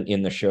moment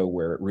in the show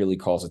where it really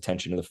calls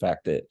attention to the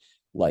fact that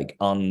like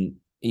on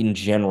in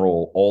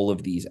general all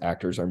of these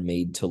actors are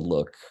made to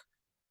look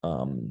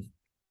um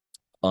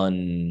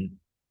un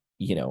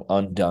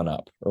undone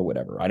up or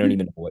whatever. I don't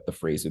even know what the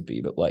phrase would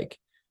be, but like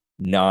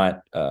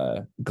not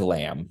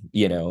glam,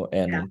 Yeah.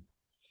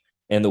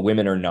 and the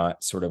women are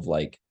not sort of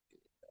like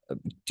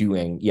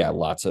doing yeah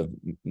lots of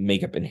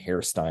makeup and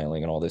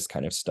hairstyling and all this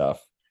kind of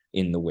stuff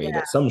in the way Yeah.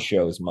 that some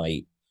shows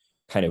might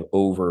kind of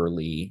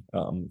overly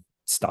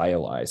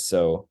stylize.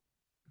 So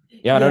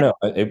yeah, I don't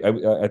Yeah.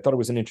 know. I thought it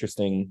was an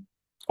interesting.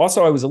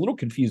 Also, I was a little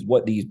confused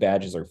what these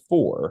badges are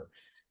for.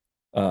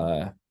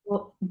 uh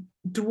Well,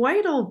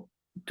 Dwight will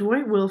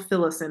Dwight will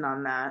fill us in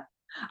on that.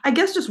 I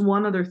guess just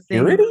one other thing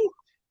about Purity.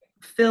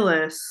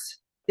 Phyllis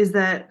is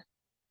that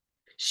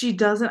she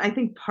doesn't, I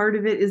think part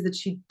of it is that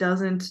she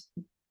doesn't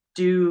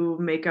do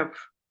makeup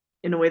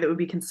in a way that would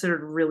be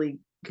considered really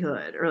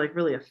good or like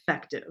really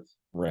effective.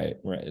 Right,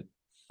 right.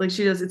 Like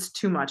she does, it's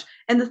too much.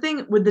 And the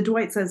thing with the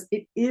Dwight says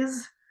it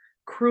is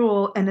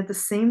cruel, and at the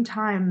same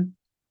time,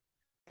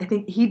 I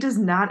think he does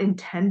not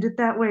intend it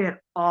that way at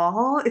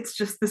all. It's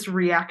just this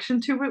reaction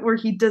to it where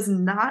he does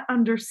not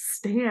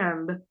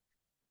understand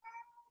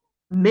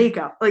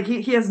makeup. Like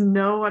he has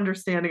no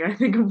understanding, I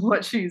think, of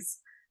what she's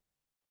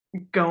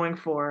going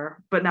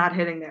for, but not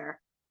hitting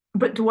there.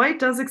 But Dwight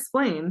does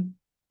explain.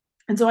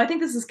 And so I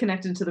think this is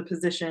connected to the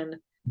position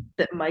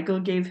that Michael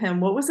gave him.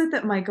 What was it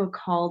that Michael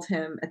called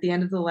him at the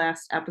end of the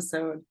last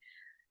episode?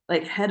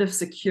 Like head of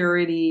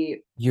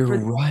security You're for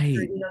right.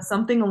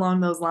 something along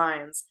those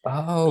lines.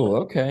 Oh,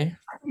 okay.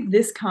 I think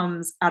this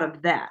comes out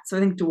of that. So I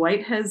think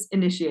Dwight has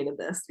initiated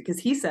this because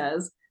he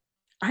says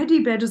ID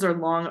badges are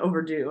long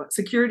overdue.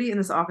 Security in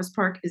this office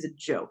park is a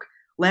joke.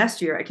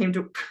 Last year, I came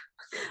to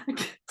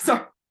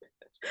sorry,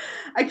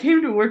 I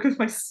came to work with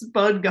my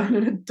spud gun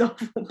in a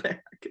duffel bag.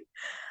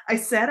 I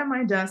sat at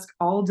my desk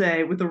all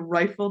day with a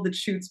rifle that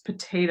shoots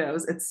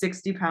potatoes at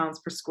 60 pounds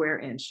per square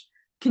inch.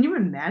 Can you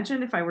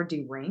imagine if I were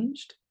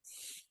deranged?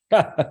 It's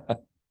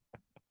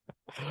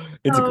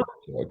a So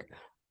great joke.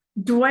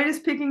 Dwight is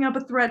picking up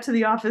a threat to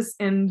the office,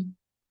 and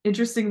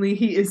interestingly,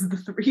 he is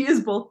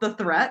both the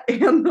threat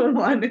and the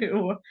one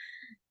who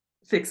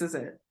fixes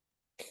it.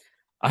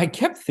 I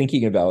kept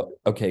thinking about,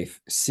 okay,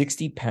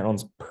 60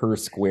 pounds per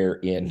square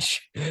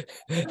inch.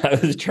 I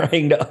was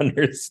trying to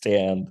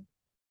understand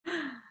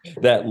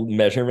that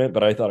measurement,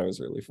 but I thought it was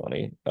really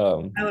funny.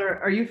 Tyler,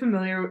 are you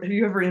familiar? Have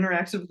you ever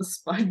interacted with a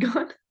spud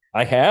gun?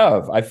 I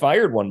have. I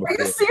fired one Are you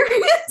before.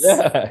 serious?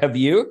 Yeah. Have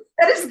you?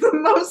 That is the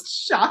most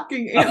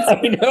shocking answer.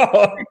 I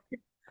know.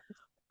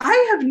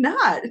 I have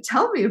not.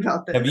 Tell me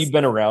about Have you this.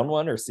 been around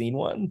one or seen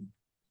one?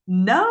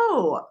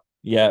 No.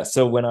 Yeah.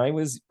 So when I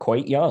was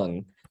quite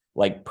young,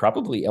 like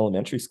probably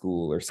elementary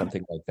school or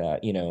something like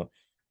that,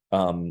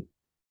 um,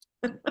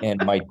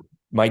 and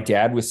my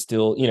dad was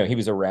still, he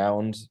was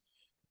around,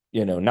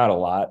 not a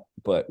lot,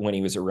 but when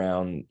he was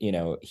around,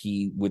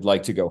 he would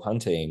like to go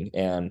hunting.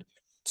 And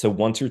so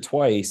once or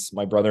twice,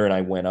 my brother and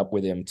I went up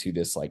with him to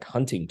this like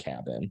hunting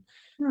cabin.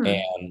 Hmm.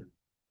 And,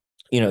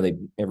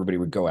 everybody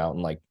would go out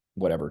and like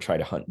whatever, try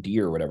to hunt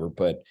deer or whatever.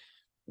 But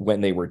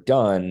when they were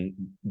done,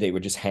 they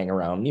would just hang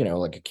around,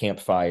 like a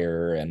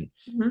campfire. And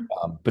Mhm.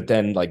 but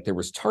then like there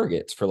was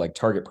targets for like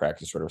target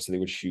practice or whatever. So they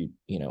would shoot,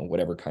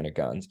 whatever kind of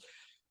guns.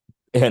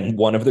 And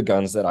one of the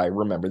guns that I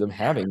remember them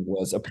having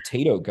was a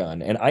potato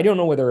gun. And I don't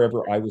know whether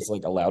ever I was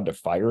like allowed to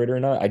fire it or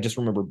not. I just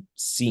remember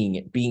seeing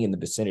it being in the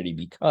vicinity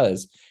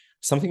because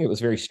something that was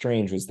very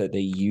strange was that they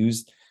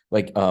used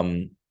like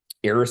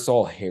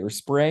aerosol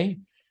hairspray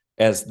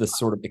as the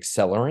sort of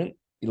accelerant.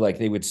 Like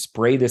they would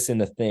spray this in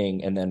the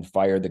thing and then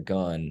fire the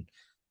gun.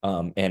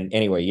 And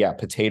anyway, yeah,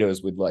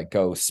 potatoes would like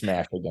go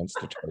smash against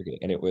a target.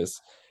 And it was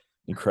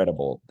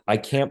incredible. I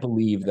can't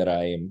believe that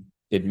I am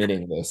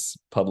admitting this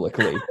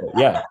publicly, but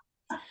yeah.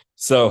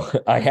 So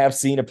I have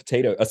seen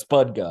a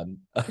spud gun.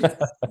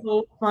 It's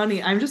so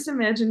funny. I'm just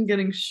imagining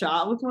getting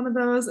shot with one of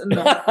those and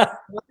the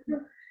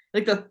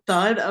like the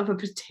thud of a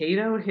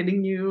potato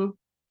hitting you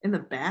in the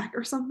back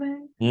or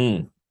something.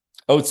 Mm.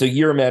 Oh, so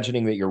you're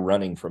imagining that you're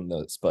running from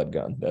the spud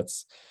gun.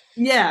 That's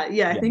Yeah,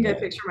 yeah. I think I yeah.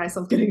 picture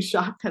myself getting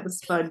shot by the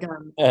spud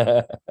gun.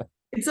 Yeah.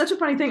 It's such a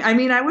funny thing. I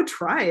mean, I would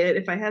try it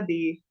if I had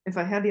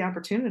the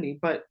opportunity,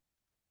 but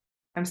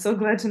I'm so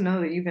glad to know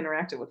that you've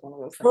interacted with one of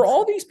those For things.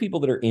 all these people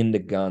that are into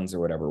guns or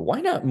whatever, why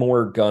not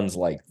more guns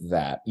like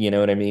that? You know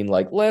what I mean?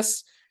 Like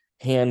less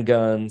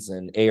handguns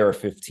and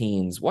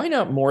AR-15s. Why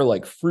not more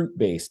like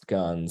fruit-based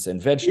guns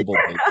and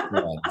vegetable-based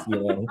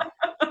guns,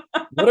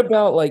 What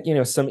about like,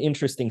 some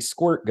interesting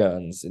squirt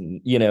guns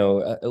and,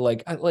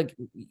 like,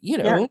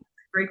 Yeah,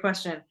 great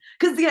question.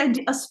 Because the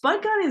idea, a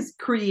spud gun is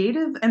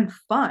creative and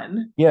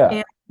fun, yeah,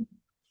 and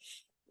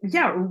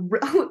yeah,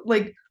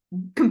 like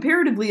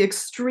comparatively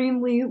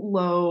extremely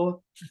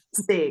low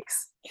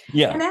stakes.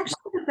 yeah. And actually,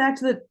 the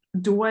fact that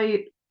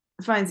Dwight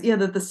finds, yeah,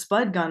 that the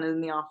spud gun in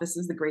the office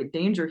is the great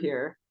danger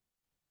here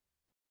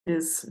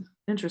is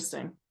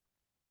interesting.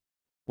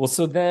 Well,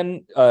 so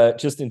then,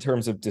 just in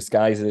terms of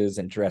disguises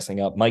and dressing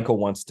up, Michael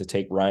wants to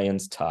take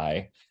Ryan's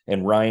tie,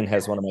 and Ryan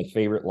has one of my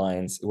favorite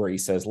lines where he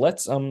says,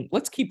 let's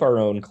keep our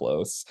own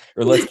clothes,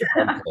 or let's keep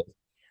our Yeah, clothes,"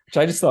 which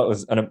I just thought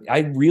was I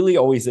really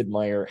always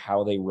admire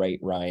how they write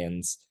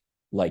Ryan's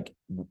like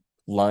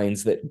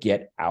lines that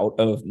get out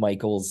of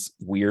Michael's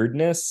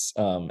weirdness.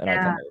 And I thought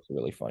yeah, that was a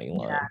really funny yeah.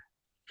 line.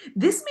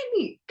 This made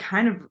me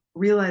kind of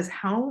realize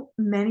how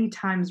many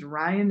times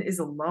Ryan is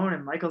alone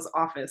in Michael's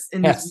office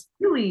in these Yes.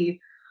 really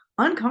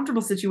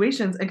uncomfortable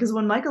situations. And because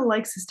when Michael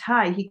likes his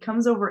tie, he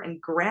comes over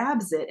and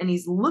grabs it and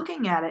he's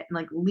looking at it and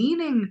like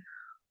leaning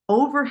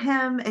over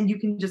him. And you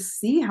can just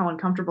see how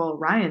uncomfortable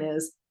Ryan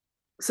is.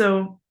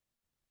 So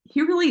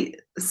he really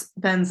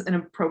spends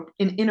an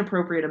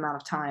inappropriate amount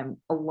of time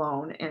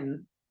alone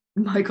in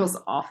Michael's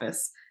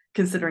office,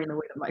 considering the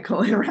way that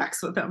Michael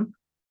interacts with him.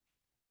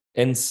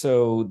 And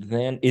so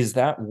then is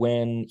that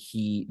when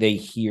they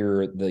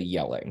hear the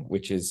yelling,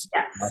 which is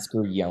Yes.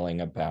 Oscar yelling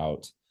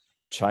about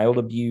child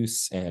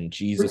abuse and Will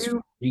Jesus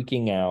you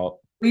freaking out.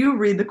 will you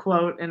read the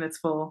quote in its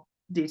full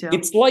detail?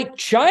 It's like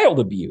child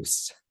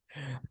abuse.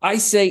 I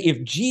say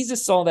if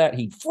Jesus saw that,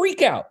 he'd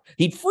freak out.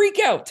 He'd freak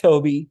out,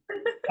 Toby.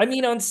 I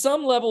mean, on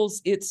some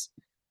levels,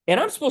 and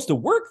I'm supposed to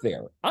work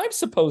there.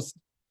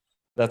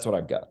 That's what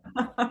I've got.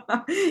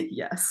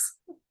 Yes.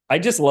 I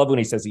just love when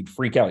he says he'd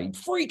freak out. He'd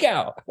freak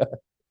out.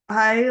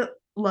 I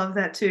love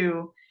that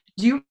too.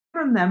 Do you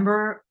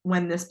remember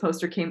when this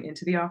poster came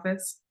into the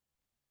office?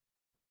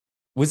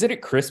 Was it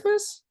at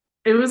Christmas?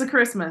 It was a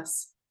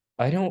Christmas.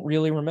 I don't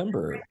really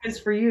remember. It's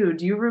for you.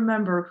 Do you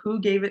remember who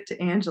gave it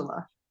to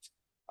Angela?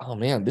 Oh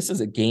man, this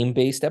is a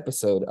game-based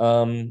episode.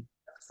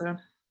 So,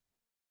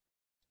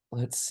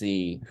 Let's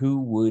see.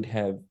 Who would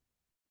have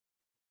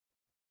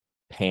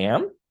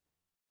Pam?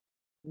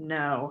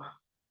 no.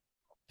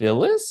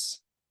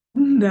 Phyllis?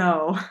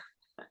 No.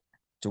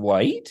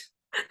 Dwight?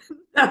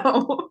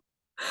 No.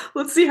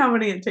 Let's see how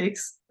many it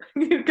takes.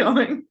 Keep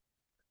going.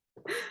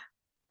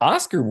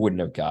 Oscar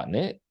wouldn't have gotten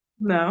it.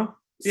 No.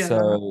 Yeah, no.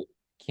 So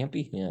can't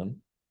be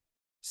him.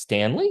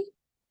 Stanley?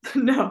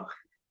 No.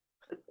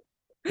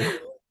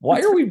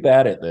 Why are we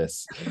bad at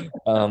this?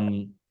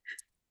 Um,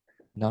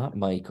 Not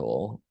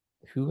Michael.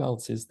 Who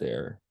else is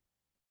there?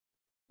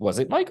 Was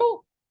it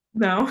Michael?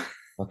 No.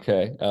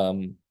 Okay.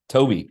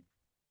 Toby.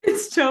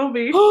 It's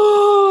Toby.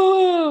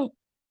 Oh,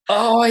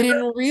 Oh, I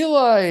didn't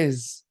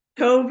realize.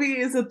 Toby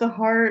is at the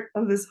heart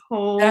of this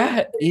whole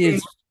That thing.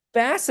 is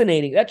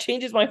fascinating. That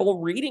changes my whole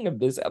reading of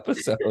this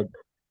episode.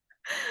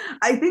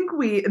 I think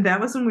that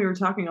was when we were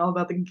talking all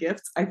about the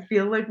gifts. I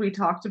feel like we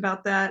talked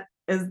about that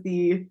as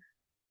the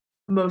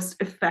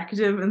most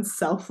effective and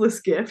selfless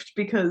gift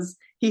because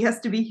he has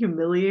to be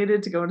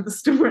humiliated to go into the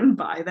store and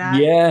buy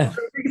that. Yeah.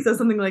 He says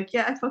something like,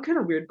 "Yeah, I felt kind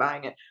of weird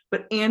buying it,"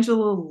 but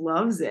Angela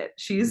loves it.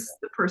 She's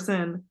the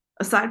person,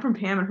 aside from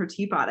Pam and her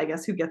teapot, I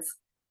guess, who gets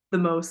the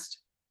most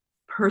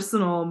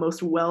personal,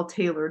 most well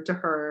tailored to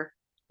her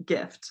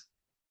gift.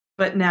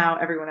 But now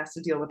everyone has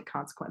to deal with the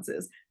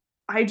consequences.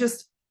 I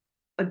just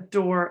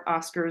adore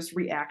Oscar's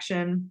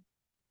reaction.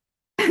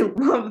 I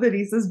love that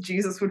he says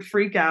Jesus would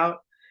freak out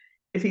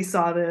if he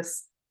saw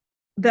this.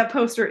 That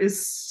poster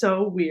is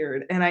so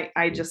weird. And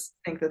I just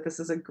think that this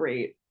is a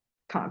great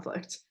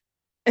conflict.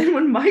 And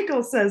when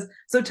Michael says,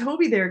 so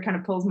Toby there kind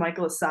of pulls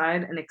Michael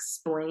aside and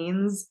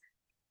explains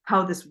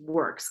how this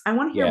works. I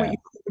want to hear what Yeah. you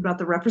think about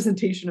the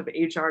representation of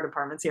HR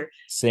departments here.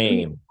 He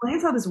Same.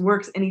 explains how this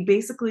works, and he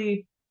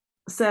basically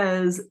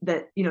says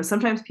that,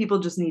 sometimes people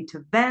just need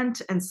to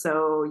vent, and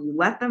so you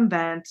let them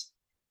vent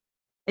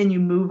and you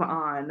move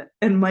on.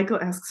 And Michael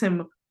asks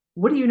him,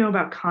 what do you know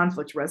about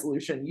conflict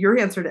resolution? Your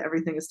answer to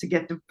everything is to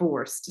get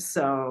divorced.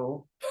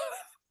 So,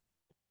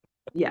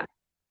 yeah.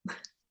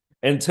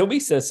 And Toby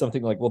says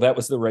something like, well, that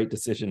was the right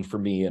decision for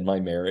me and my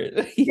marriage.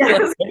 Like,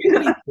 Yes.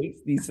 everybody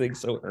takes these things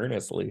so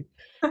earnestly.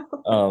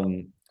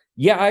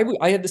 Yeah,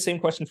 I had the same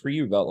question for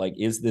you about like,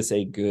 is this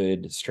a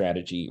good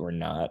strategy or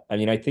not? I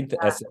mean, I think the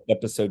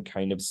episode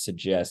kind of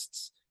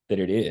suggests that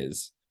it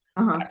is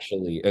Uh-huh.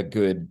 actually a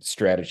good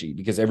strategy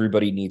because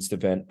everybody needs to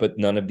vent, but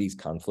none of these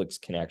conflicts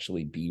can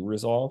actually be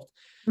resolved.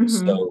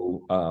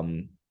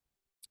 Mm-hmm.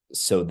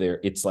 So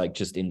it's like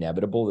just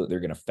inevitable that they're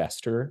going to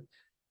fester.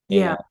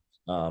 Yeah.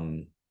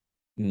 And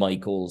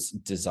Michael's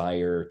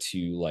desire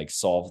to like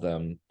solve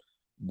them,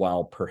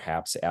 while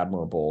perhaps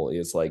admirable,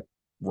 is like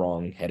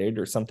wrong-headed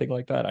or something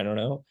like that. I don't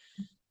know.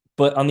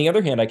 But on the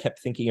other hand, I kept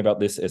thinking about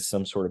this as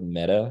some sort of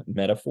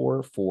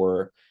metaphor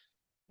for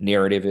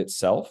narrative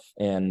itself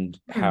and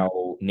Mm-hmm.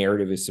 how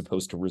narrative is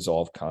supposed to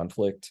resolve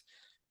conflict.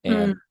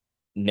 Mm-hmm.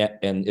 And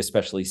and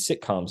especially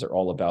sitcoms are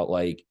all about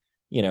like,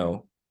 you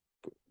know,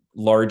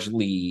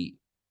 largely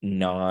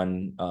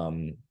non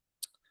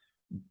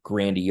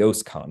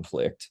grandiose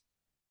conflict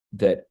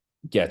that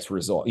gets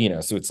resolved,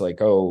 so it's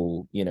like,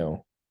 oh,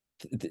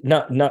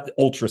 not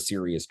ultra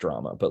serious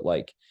drama, but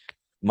like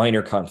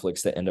minor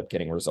conflicts that end up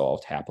getting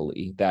resolved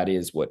happily. That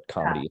is what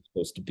comedy is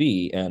supposed to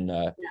be. And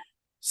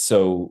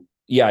so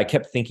yeah, I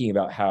kept thinking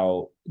about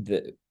how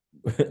the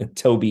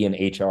Toby and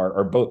HR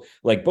are both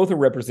a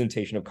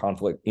representation of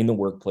conflict in the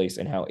workplace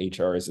and how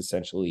HR is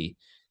essentially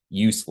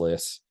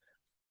useless,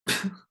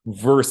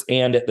 verse,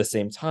 and at the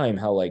same time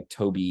how like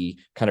Toby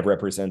kind of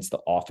represents the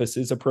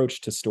office's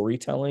approach to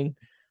storytelling,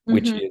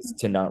 which Mm-hmm. is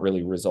to not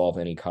really resolve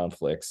any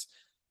conflicts.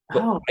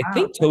 But Oh, I wow.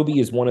 think Toby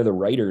is one of the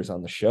writers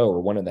on the show, or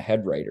one of the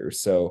head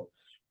writers. So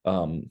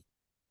um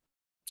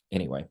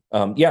anyway,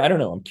 yeah, I don't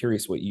know, I'm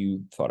curious what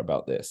you thought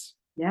about this.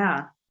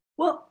 Yeah.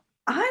 Well,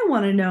 I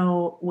want to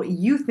know what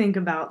you think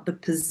about the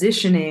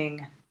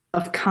positioning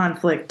of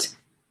conflict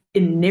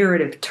in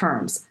narrative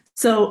terms.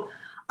 So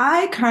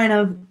I kind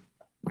of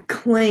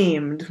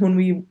claimed when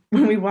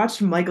we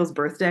watched Michael's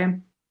birthday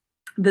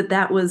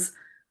that was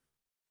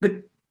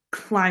the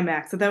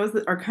climax, that was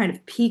our kind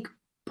of peak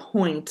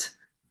point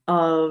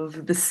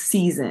of the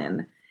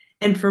season.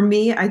 And for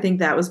me, I think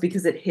that was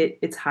because it hit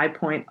its high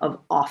point of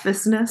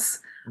officeness.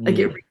 Like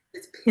it Mm, reached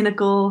its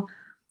pinnacle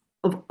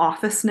of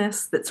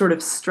officeness that sort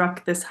of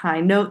struck this high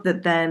note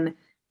that then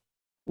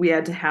we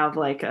had to have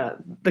like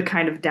the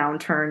kind of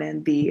downturn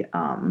and the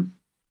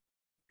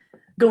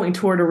going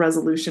toward a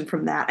resolution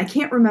from that. I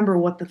can't remember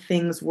what the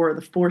things were,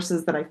 the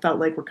forces that I felt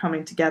like were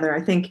coming together.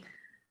 I think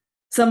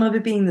some of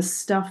it being the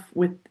stuff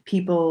with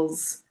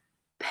people's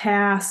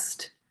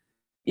past,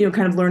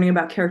 kind of learning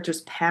about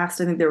characters'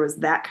 past. I think there was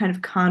that kind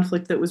of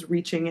conflict that was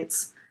reaching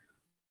its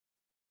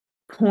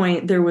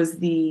point. There was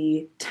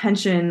the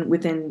tension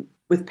with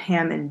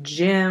Pam and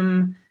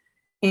Jim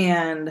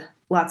and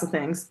lots of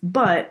things.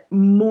 But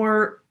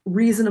more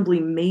reasonably,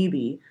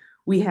 maybe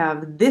we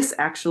have this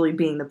actually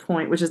being the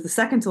point, which is the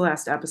second to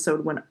last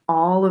episode when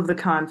all of the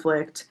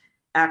conflict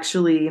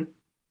actually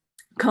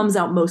comes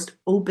out most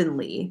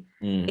openly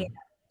mm.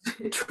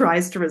 and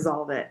tries to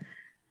resolve it.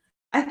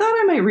 I thought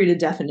I might read a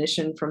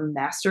definition from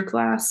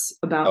Masterclass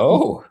about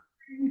Oh,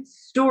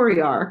 story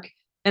arc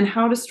and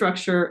how to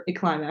structure a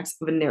climax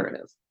of a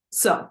narrative.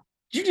 So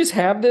did you just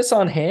have this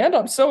on hand?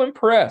 I'm so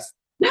impressed.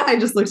 I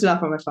just looked it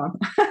up on my phone.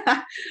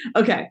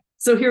 Okay,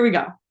 so here we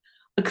go.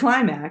 A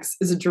climax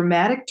is a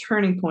dramatic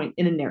turning point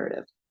in a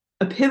narrative,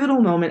 a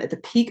pivotal moment at the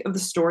peak of the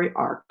story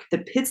arc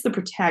that pits the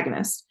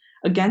protagonist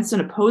against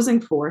an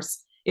opposing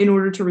force in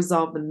order to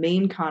resolve the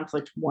main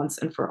conflict once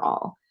and for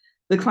all.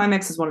 The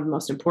climax is one of the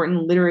most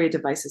important literary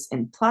devices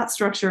in plot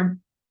structure.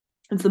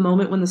 It's the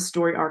moment when the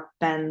story arc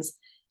bends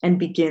and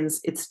begins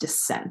its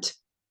descent.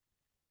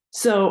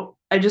 So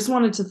I just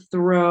wanted to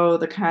throw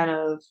the kind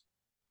of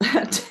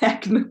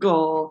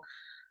technical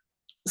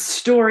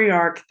story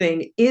arc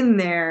thing in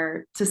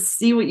there to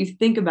see what you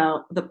think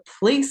about the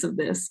place of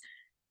this,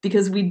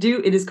 because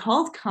it is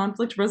called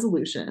conflict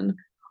resolution.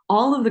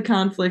 All of the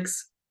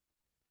conflicts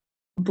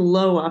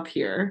blow up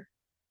here.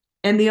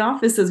 And The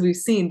Office, as we've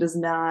seen, does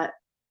not,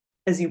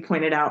 as you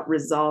pointed out,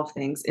 resolve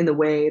things in the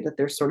way that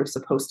they're sort of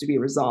supposed to be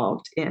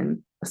resolved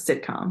in a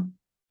sitcom.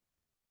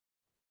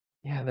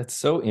 Yeah, that's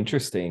so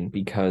interesting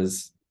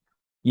because,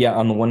 yeah,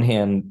 on the one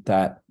hand,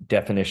 that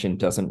definition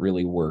doesn't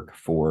really work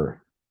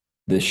for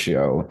this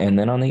show. And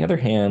then on the other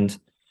hand,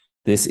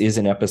 this is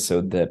an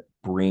episode that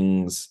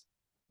brings,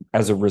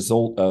 as a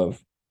result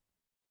of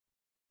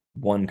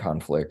one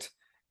conflict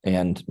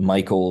and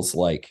Michael's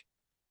like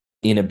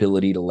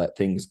inability to let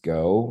things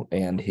go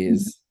and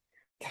his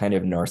kind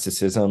of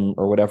narcissism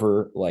or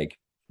whatever, like,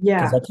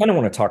 because Yeah. I kind of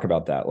want to talk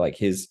about that. Like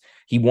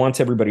he wants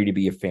everybody to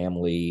be a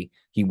family.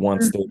 He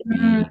wants there to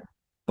Mhm. be,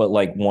 but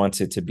like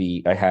wants it to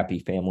be a happy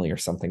family or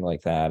something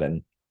like that.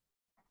 And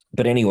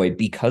but anyway,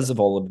 because of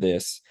all of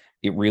this,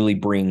 it really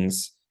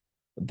brings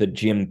the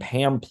Jim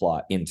Pam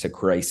plot into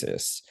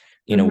crisis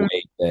in a Mhm.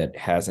 way that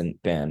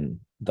hasn't been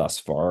thus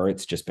far.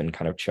 It's just been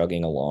kind of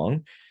chugging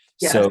along.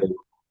 Yes. So,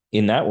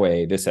 in that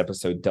way, this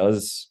episode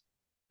does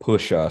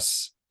push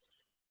us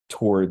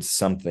towards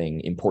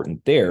something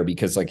important there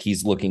because, like,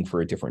 he's looking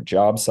for a different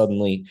job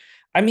suddenly.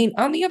 I mean,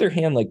 on the other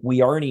hand, like,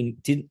 we already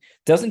did,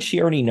 doesn't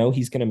she already know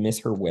he's going to miss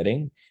her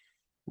wedding?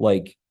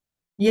 Like,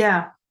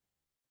 Yeah.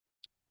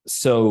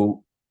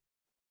 so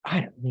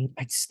I don't mean,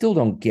 I still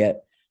don't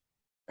get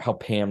how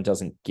Pam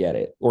doesn't get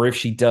it, or if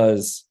she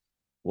does,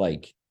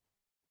 like,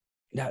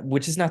 not,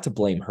 which is not to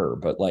blame her,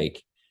 but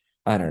like,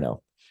 I don't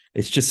know.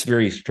 It's just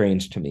very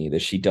strange to me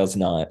that she does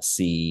not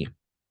see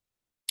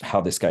how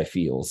this guy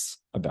feels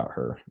about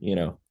her, you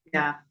know?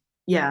 Yeah.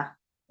 Yeah.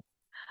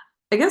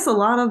 I guess a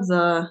lot of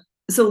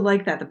so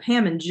like that, the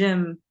Pam and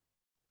Jim,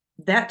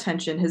 that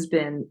tension has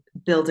been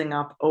building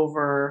up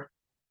over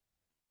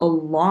a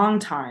long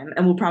time.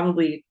 And we'll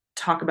probably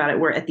talk about it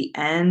where at the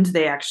end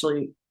they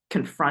actually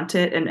confront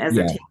it. And as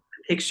they're Yeah. taking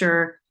the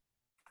picture,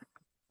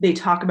 they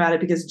talk about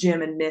it because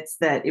Jim admits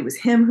that it was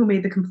him who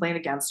made the complaint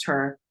against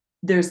her.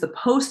 There's the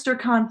poster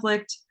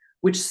conflict,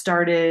 which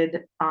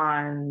started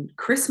on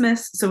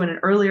Christmas. So, in an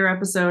earlier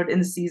episode in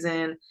the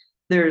season,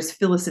 there's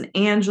Phyllis and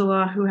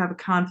Angela who have a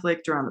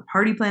conflict around the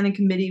party planning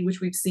committee,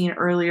 which we've seen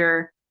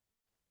earlier.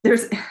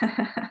 There's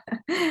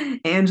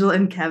Angela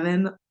and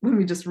Kevin. Let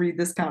me just read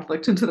this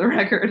conflict into the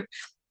record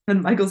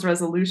and Michael's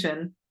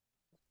resolution.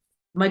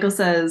 Michael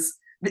says,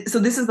 so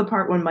this is the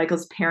part when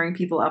Michael's pairing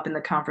people up in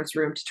the conference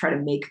room to try to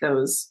make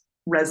those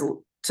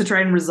to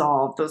try and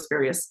resolve those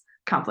various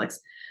conflicts.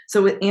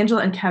 So with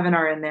Angela and Kevin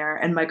are in there,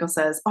 and Michael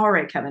says, "All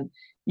right, Kevin,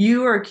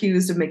 you are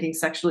accused of making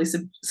sexually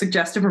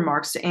suggestive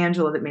remarks to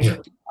Angela that made her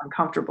feel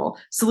uncomfortable.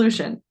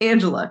 Solution: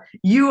 Angela,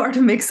 you are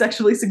to make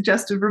sexually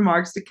suggestive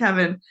remarks to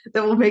Kevin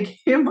that will make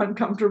him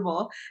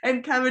uncomfortable."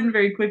 And Kevin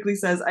very quickly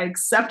says, "I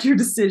accept your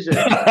decision."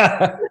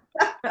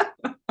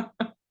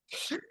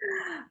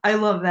 I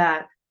love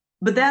that.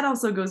 But that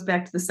also goes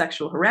back to the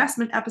sexual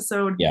harassment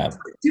episode. Yeah. So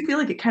I do feel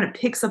like it kind of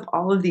picks up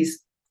all of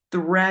these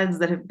threads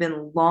that have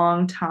been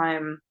long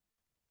time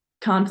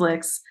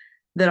conflicts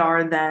that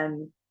are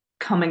then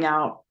coming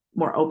out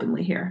more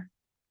openly here.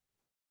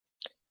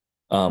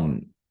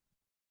 Um,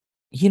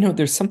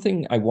 there's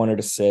something I wanted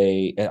to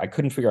say. I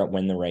couldn't figure out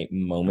when the right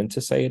moment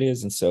to say it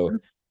is. And so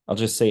I'll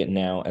just say it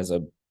now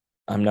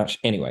I'm not,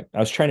 anyway, I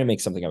was trying to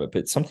make something of it,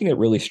 but something that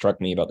really struck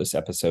me about this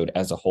episode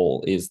as a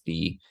whole is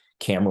the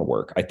camera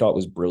work. I thought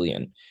was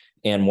brilliant.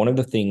 And one of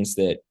the things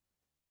that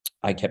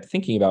I kept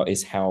thinking about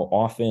is how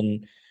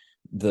often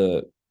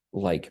the,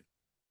 like,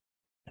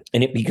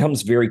 and it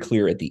becomes very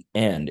clear at the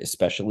end,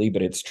 especially,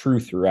 but it's true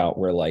throughout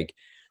where like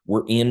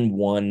we're in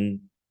one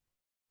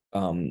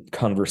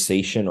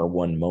conversation or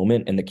one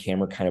moment and the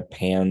camera kind of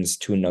pans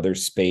to another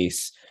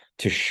space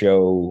to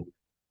show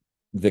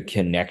the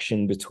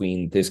connection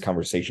between this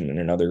conversation and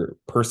another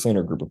person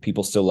or group of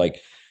people. So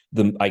like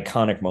the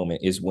iconic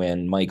moment is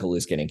when Michael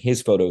is getting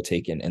his photo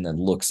taken and then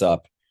looks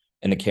up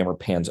and the camera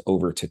pans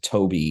over to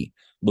Toby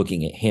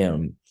looking at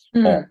him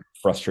all Mm.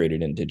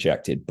 frustrated and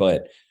dejected.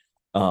 But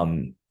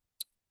um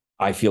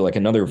I feel like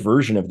another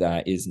version of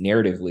that is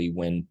narratively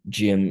when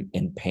Jim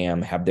and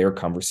Pam have their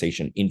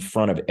conversation in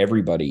front of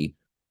everybody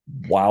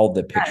while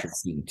the picture's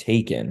Yes. being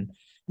taken.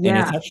 And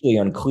Yeah. it's actually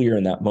unclear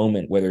in that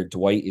moment whether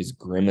Dwight is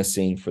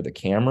grimacing for the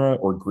camera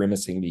or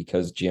grimacing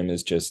because Jim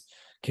has just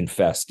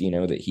confessed,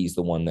 that he's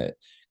the one that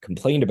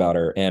complained about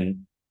her.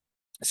 And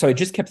so I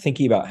just kept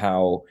thinking about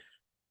how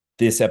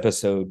this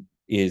episode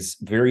is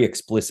very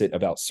explicit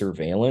about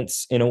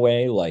surveillance in a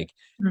way. Like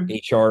Mm.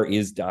 HR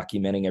is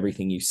documenting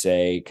everything you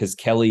say because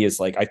Kelly is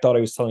like, I thought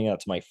I was telling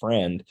that to my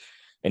friend,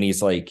 and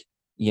he's like,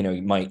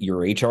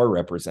 your HR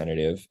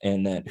representative,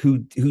 and that who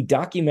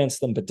documents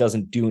them but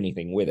doesn't do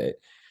anything with it,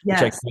 which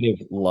I Yes. kind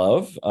of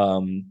love.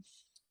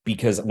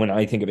 Because when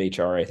I think of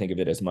HR, I think of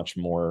it as much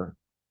more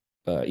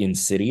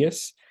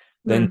insidious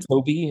than Mm.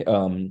 Toby.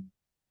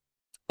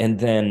 And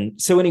then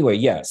so anyway,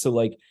 yeah, so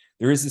like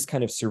there is this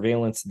kind of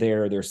surveillance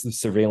there. There's the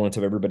surveillance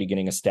of everybody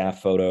getting a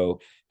staff photo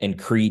and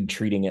Creed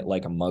treating it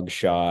like a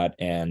mugshot,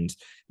 and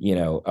you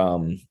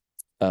know,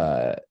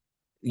 uh,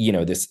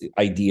 this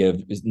idea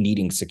of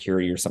needing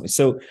security or something.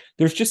 So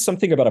there's just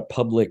something about a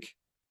public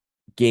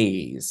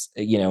gaze,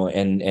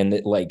 and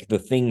that, like, the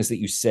things that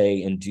you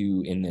say and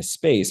do in this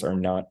space are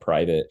not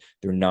private,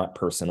 they're not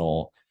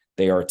personal,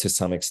 they are to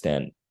some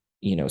extent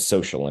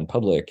social and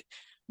public.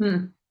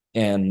 Hmm.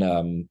 And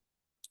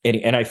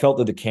I felt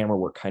that the camera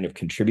work kind of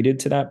contributed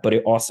to that, but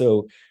it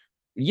also,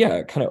 yeah,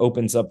 it kind of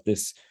opens up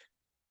this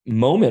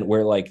moment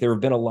where, like, there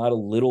have been a lot of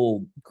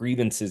little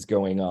grievances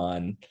going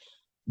on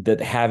that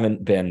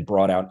haven't been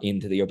brought out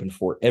into the open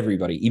for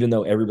everybody, even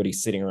though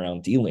everybody's sitting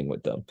around dealing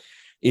with them.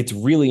 It's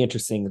really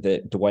interesting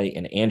that Dwight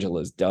and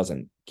Angela's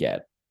doesn't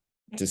get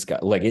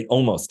discussed. Like, it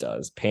almost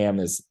does. Pam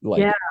is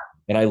like, Yeah.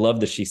 and I love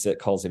that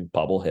calls him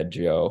Bubblehead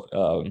Joe.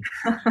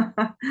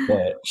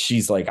 But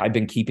she's like, I've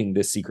been keeping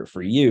this secret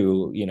for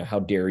you. How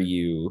dare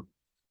you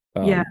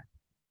Yeah.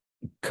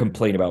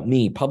 complain about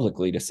me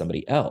publicly to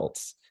somebody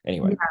else?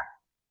 Anyway. Yeah.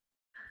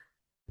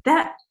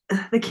 That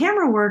the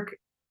camera work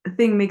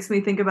thing makes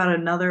me think about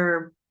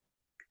another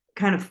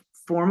kind of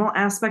formal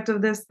aspect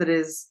of this that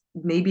is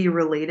maybe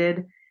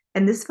related.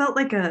 And this felt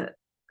like an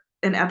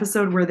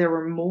episode where there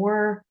were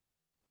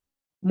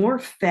more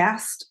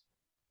fast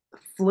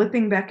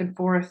flipping back and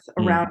forth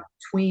around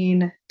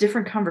between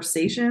different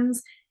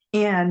conversations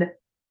and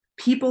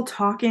people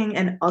talking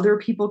and other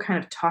people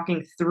kind of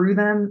talking through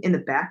them in the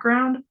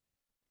background.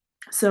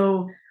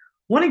 So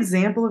one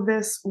example of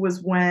this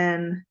was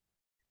when,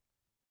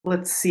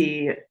 let's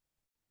see,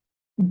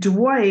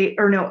 Dwight,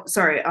 or no,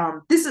 sorry,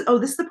 this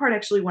is the part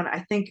actually when I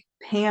think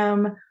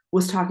Pam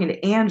was talking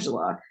to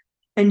Angela,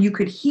 and you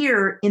could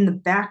hear in the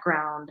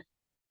background,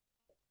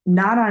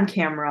 not on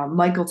camera,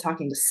 Michael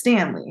talking to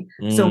Stanley.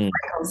 So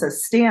Michael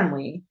says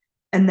Stanley,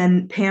 and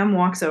then Pam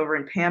walks over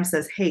and Pam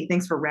says, "Hey,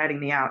 thanks for ratting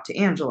me out," to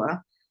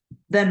Angela.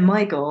 Then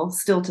Michael,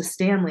 still to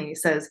Stanley,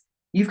 says,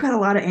 "You've got a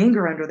lot of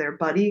anger under there,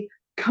 buddy.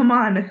 Come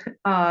on,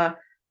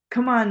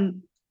 come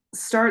on,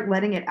 start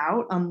letting it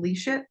out,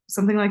 unleash it,"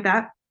 something like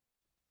that.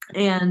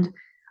 And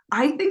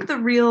I think the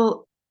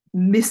real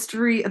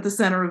mystery at the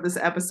center of this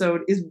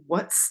episode is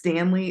what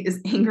Stanley is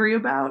angry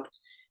about,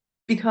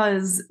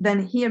 because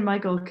then he and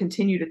Michael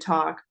continue to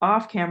talk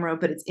off camera,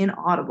 but it's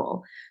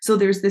inaudible. So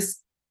there's this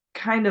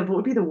kind of, what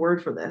would be the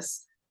word for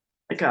this?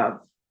 Like a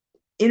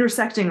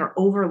intersecting or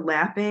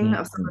overlapping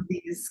of some of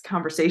these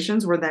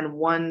conversations where then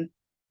one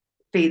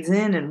fades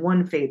in and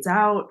one fades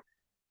out.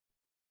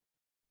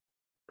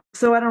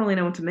 So I don't really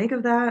know what to make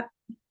of that,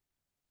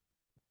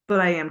 but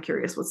I am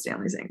curious what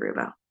Stanley's angry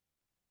about.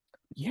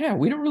 Yeah,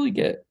 we don't really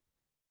get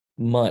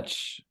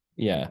much.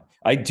 Yeah,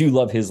 I do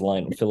love his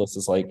line when Phyllis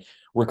is like,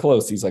 "We're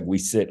close." He's like, "We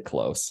sit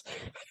close."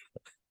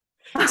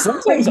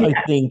 Sometimes Yeah.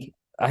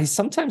 I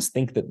sometimes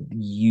think that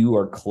you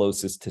are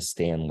closest to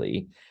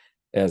Stanley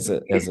as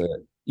a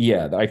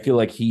yeah. I feel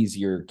like he's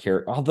your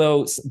character.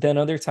 Although then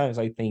other times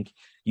I think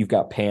you've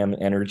got Pam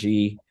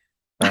energy.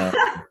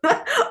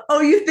 Oh,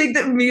 you think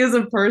that me as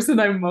a person,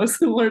 I'm most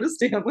similar to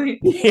Stanley?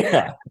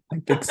 Yeah, I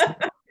think so.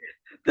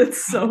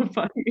 That's so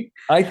funny.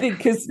 I think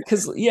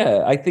because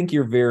yeah, I think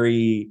you're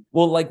very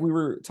well, like we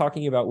were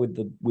talking about with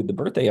the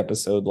birthday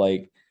episode,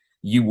 like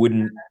you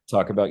wouldn't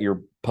talk about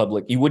you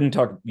wouldn't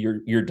talk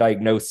your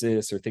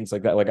diagnosis or things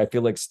like that. Like I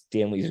feel like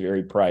Stanley's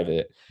very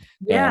private.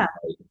 Yeah.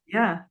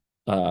 Yeah.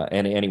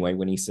 And anyway,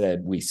 when he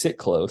said we sit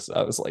close,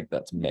 I was like,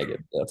 that's a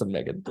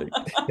Megan thing.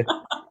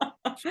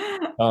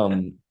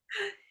 um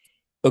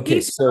okay,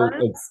 He so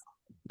does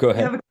go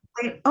have ahead. a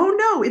complaint. Oh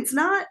no, it's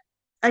not.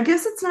 I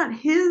guess it's not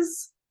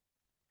his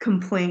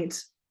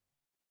complaint.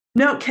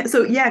 No,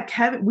 so yeah,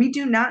 Kevin, we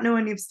do not know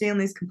any of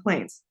Stanley's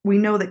complaints. We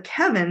know that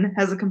Kevin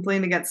has a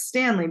complaint against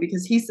Stanley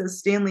because he says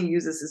Stanley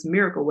uses his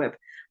Miracle Whip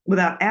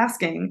without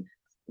asking,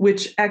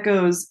 which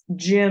echoes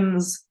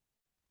Jim's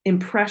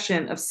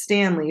impression of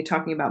Stanley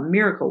talking about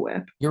Miracle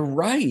Whip. You're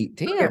right.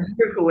 Damn.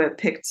 Miracle Whip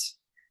picked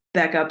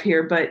back up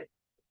here, but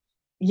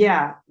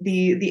yeah,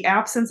 the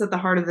absence at the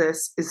heart of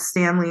this is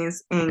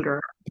Stanley's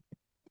anger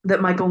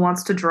that Michael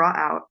wants to draw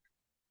out.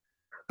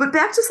 But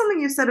back to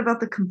something you said about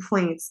the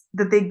complaints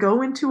that they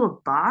go into a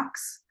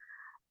box.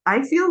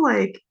 I feel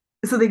like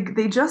so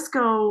they just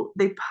go,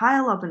 they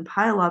pile up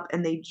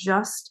and they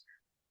just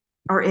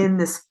are in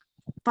this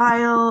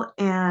file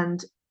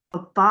and a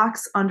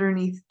box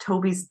underneath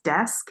Toby's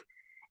desk.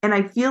 And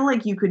I feel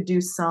like you could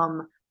do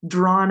some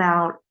drawn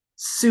out,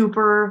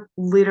 super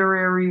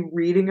literary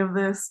reading of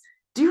this.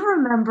 Do you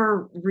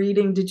remember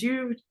reading? Did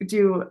you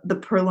do the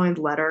Purloined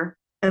Letter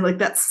and like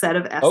that set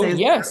of Oh essays?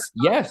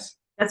 yes.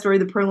 That story,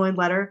 the Purloined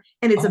Letter,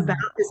 and it's Oh about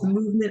my this God.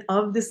 movement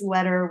of this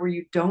letter where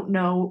you don't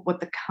know what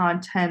the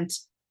content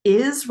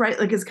is, right?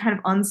 Like it's kind of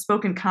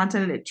unspoken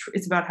content, and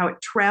it's about how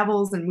it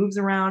travels and moves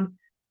around.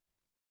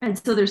 And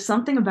so there's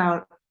something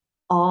about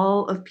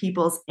all of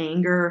people's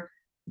anger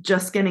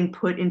just getting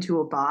put into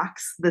a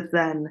box that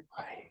then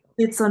Right.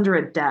 fits under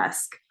a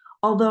desk.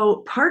 Although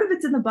part of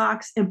it's in the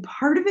box and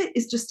part of it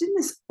is just in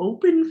this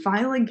open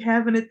filing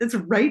cabinet that's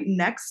right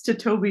next to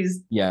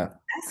Toby's Yeah.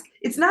 desk.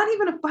 It's not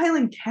even a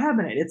filing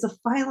cabinet, it's a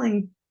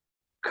filing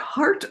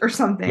cart or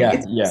something. Yeah.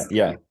 It's Yeah. just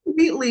Yeah.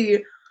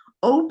 completely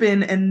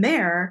open and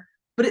there,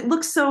 but it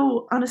looks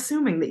so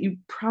unassuming that you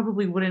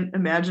probably wouldn't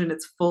imagine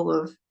it's full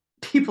of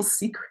people's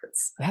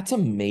secrets. That's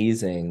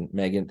amazing,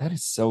 Megan. That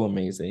is so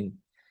amazing.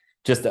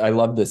 Just I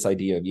love this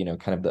idea of,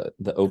 kind of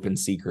the open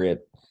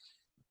secret.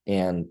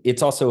 And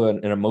it's also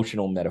an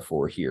emotional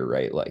metaphor here,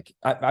 right? Like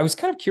I was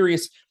kind of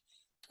curious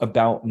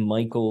about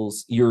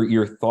Michael's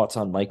your thoughts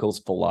on Michael's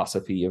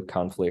philosophy of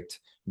conflict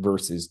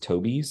versus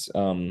Toby's.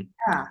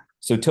 Yeah.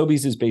 So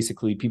Toby's is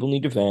basically people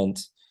need to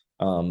vent,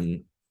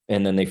 and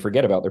then they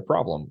forget about their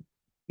problem.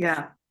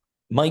 Yeah.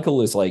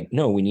 Michael is like,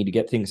 no, we need to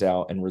get things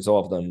out and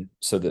resolve them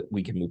so that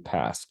we can move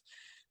past.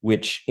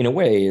 Which, in a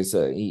way, is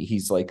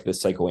he's like the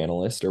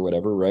psychoanalyst or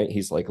whatever, right?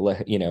 He's like,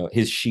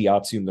 his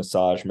shiatsu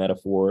massage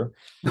metaphor.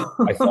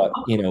 I thought,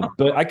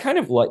 but I kind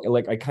of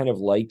I kind of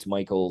liked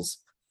Michael's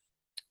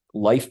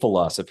life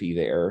philosophy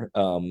there.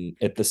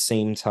 At the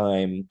same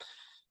time,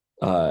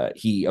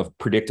 he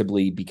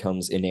predictably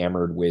becomes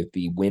enamored with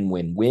the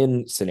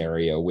win-win-win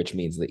scenario, which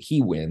means that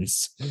he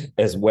wins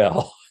as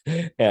well.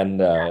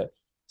 And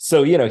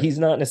so, he's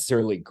not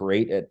necessarily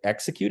great at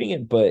executing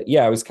it, but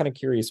yeah, I was kind of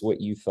curious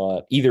what you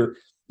thought. Either,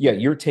 yeah,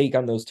 your take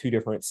on those two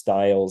different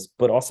styles,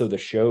 but also the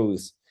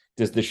shows.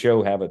 Does the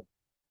show have a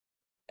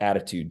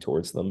attitude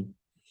towards them?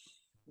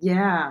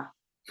 Yeah.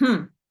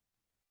 Hmm.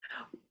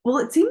 Well,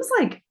 it seems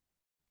like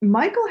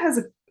Michael has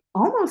a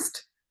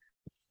almost,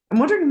 I'm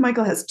wondering if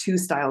Michael has two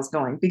styles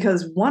going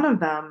because one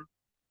of them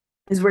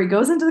is where he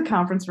goes into the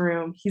conference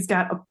room, he's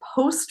got a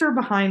poster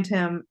behind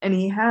him, and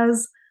he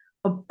has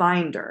a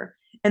binder.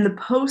 And the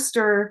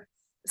poster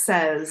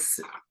says,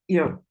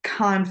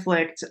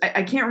 conflict.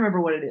 I can't remember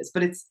what it is,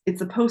 but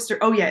it's a poster.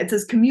 Oh yeah, it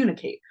says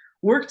communicate,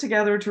 work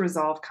together to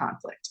resolve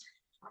conflict.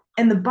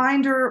 And the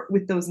binder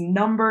with those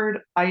numbered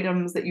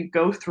items that you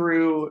go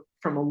through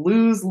from a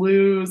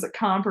lose-lose, a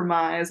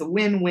compromise, a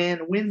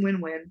win-win, a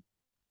win-win-win.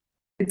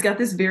 It's got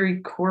this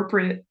very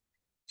corporate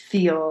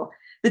feel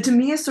that to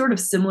me is sort of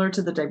similar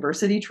to the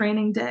diversity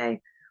training day.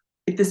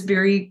 It's this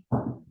very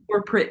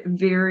corporate,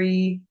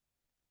 very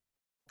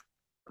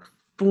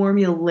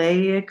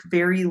formulaic,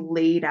 very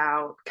laid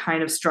out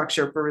kind of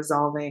structure for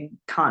resolving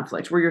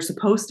conflict, where you're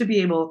supposed to be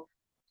able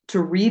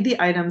to read the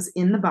items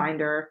in the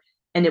binder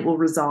and it will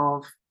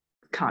resolve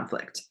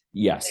conflict.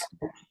 Yes.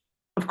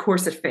 Of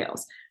course, it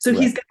fails. So Right.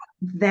 he's got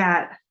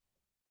that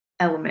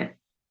element.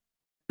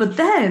 But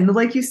then,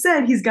 like you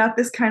said, he's got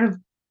this kind of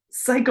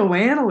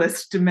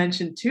psychoanalyst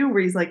dimension too,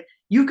 where he's like,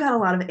 you've got a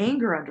lot of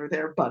anger under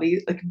there,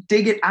 buddy. Like,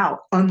 dig it out,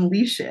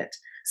 unleash it.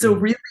 So,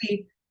 Mhm.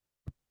 really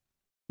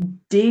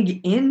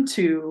dig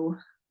into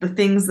the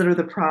things that are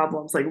the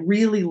problems, like,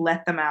 really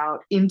let them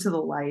out into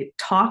the light,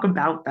 talk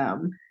about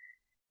them.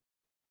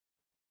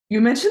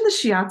 You mentioned the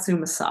shiatsu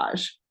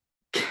massage.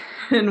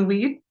 Can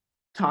we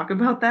talk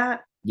about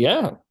that?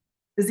 Yeah.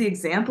 Is the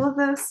example of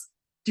this?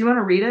 Do you want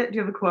to read it? Do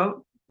you have a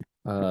quote?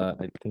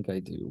 I think I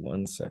do.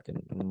 1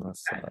 second.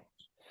 Massage.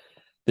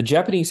 The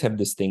Japanese have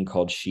this thing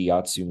called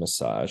shiatsu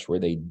massage where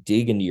they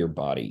dig into your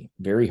body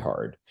very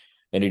hard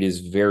and it is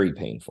very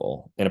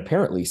painful. And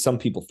apparently some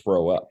people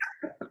throw up,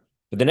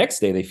 but the next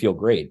day they feel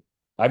great.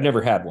 I've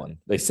never had one.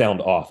 They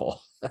sound awful.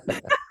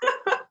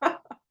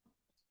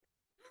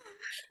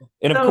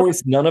 And of So,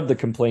 course, none of the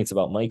complaints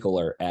about Michael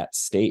are at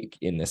stake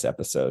in this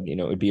episode.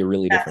 It would be a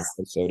really different yes,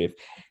 episode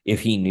if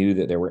he knew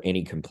that there were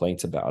any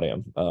complaints about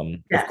him. Of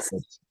yes.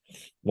 course,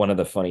 one of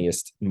the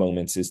funniest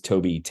moments is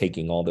Toby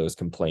taking all those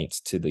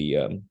complaints to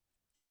the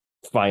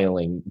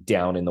filing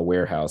down in the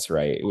warehouse,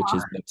 right? Which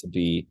is meant to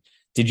be.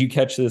 Did you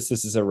catch this?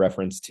 This is a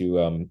reference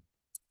to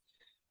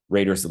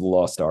Raiders of the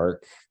Lost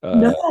Ark.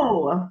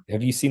 No.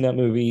 Have you seen that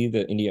movie,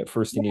 the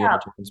first Indiana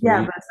Yeah, Jones yeah,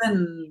 movie? but it's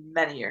been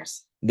many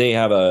years. They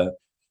have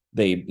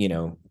they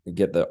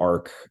get the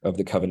Ark of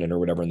the Covenant or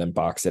whatever and then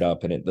box it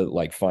up, and the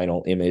like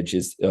final image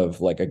is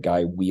of like a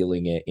guy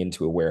wheeling it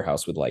into a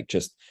warehouse with like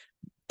just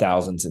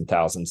thousands and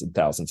thousands and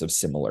thousands of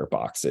similar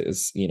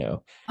boxes.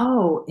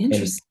 Oh, And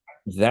interesting.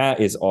 that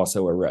is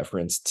also a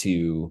reference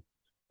to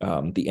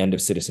the end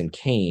of Citizen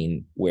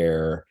Kane,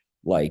 where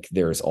like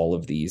there's all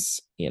of these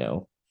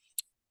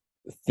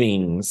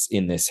things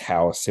in this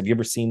house. Have you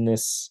ever seen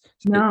this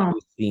No.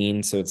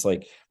 scene? So it's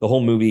like the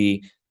whole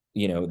movie,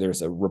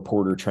 there's a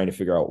reporter trying to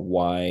figure out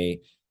why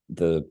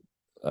the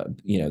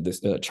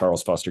this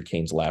Charles Foster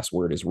Kane's last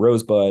word is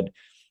Rosebud,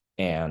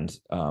 and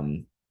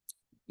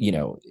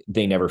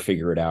they never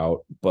figure it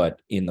out.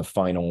 But in the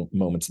final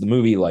moments of the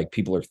movie, like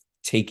people are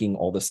taking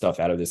all the stuff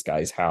out of this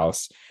guy's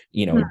house,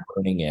 and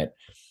burning it,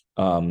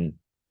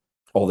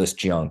 all this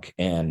junk,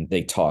 and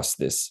they toss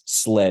this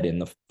sled in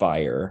the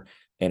fire,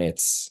 and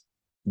it's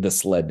the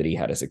sled that he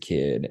had as a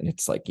kid, and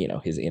it's like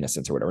his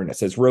innocence or whatever, and it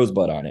says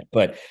Rosebud on it,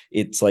 but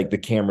it's like the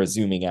camera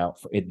zooming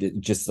out for it,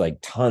 just like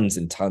tons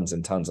and tons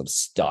and tons of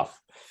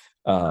stuff.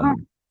 Huh.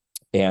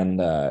 And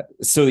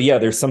so yeah,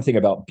 there's something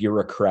about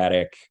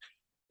bureaucratic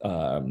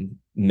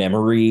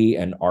memory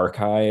and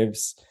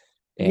archives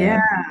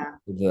and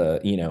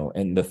Yeah.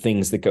 and the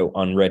things that go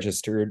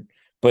unregistered.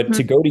 But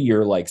to go to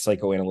your like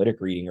psychoanalytic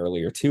reading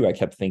earlier too, I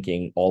kept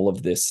thinking all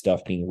of this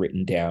stuff being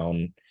written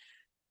down,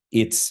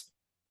 it's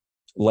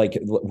like,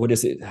 what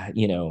is it,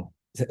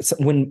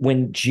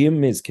 when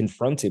Jim is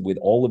confronted with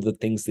all of the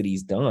things that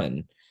he's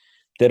done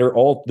that are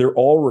all, they're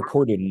all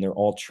recorded and they're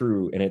all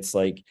true, and it's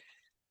like,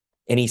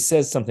 and he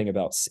says something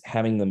about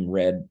having them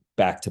read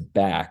back to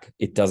back,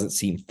 it doesn't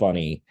seem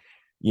funny,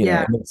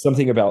 Yeah. and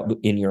something about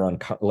in your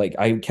like,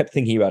 I kept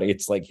thinking about it,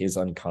 it's like his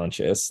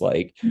unconscious,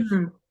 like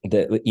Mhm.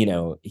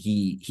 that,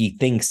 he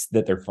thinks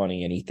that they're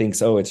funny and he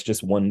thinks, oh, it's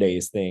just one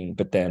day's thing,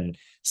 but then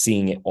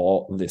seeing it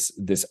all,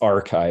 this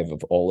archive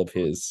of all of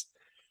his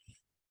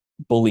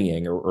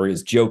bullying or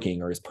his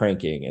joking or his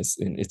pranking is,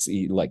 it's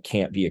like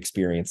can't be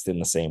experienced in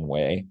the same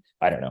way.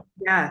 I don't know.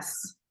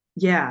 Yes.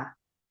 Yeah.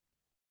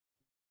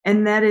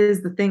 And that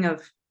is the thing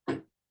of,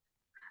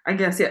 I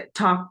guess, yeah,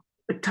 talk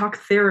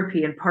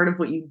therapy. And part of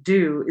what you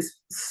do is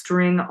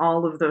string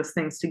all of those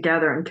things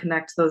together and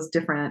connect those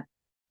different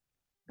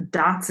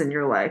dots in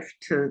your life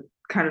to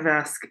kind of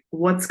ask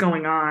what's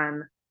going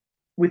on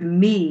with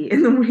me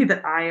in the way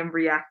that I am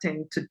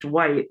reacting to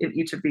Dwight in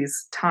each of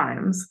these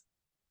times.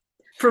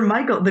 For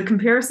Michael, the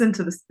comparison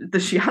to the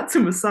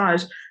shiatsu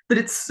massage, that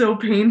it's so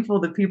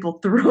painful that people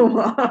throw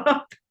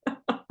up,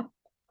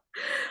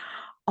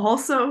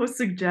 also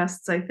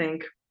suggests, I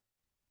think,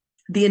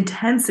 the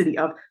intensity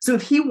of. So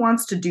if he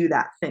wants to do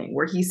that thing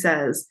where he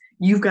says,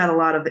 you've got a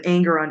lot of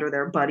anger under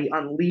there, buddy,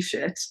 unleash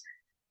it,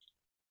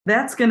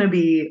 that's going to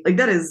be like,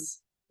 that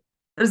is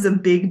a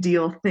big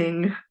deal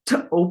thing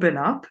to open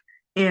up.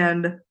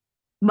 And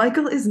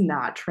Michael is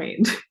not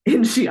trained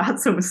in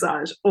shiatsu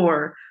massage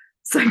or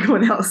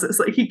psychoanalysis.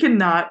 Like, he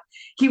cannot,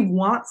 he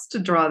wants to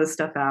draw this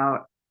stuff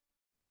out,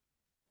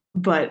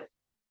 but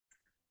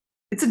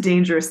it's a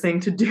dangerous thing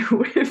to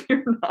do if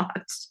you're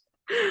not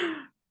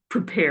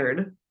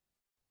prepared.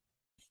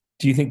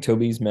 Do you think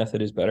Toby's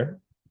method is better?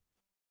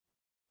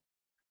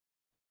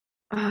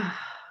 Uh,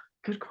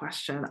 Good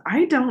question.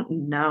 I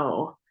don't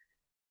know.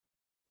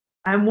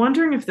 I'm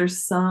wondering if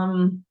there's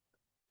some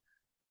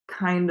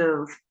kind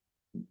of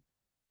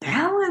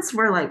balance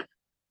where, like,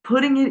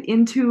 putting it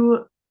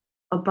into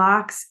a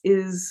box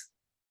is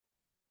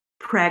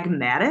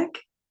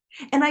pragmatic.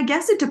 And I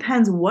guess it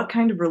depends, what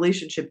kind of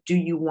relationship do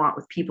you want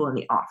with people in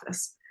the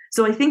office?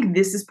 So I think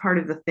this is part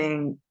of the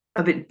thing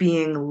of it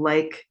being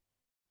like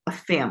a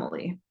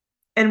family.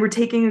 And we're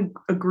taking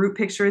a group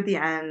picture at the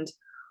end,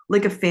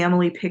 like a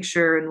family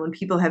picture. And when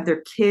people have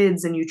their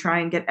kids and you try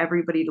and get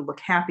everybody to look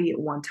happy at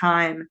one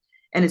time,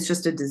 and it's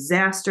just a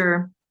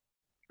disaster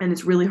and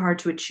it's really hard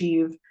to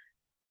achieve.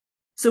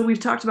 So we've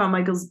talked about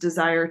Michael's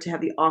desire to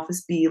have the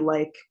office be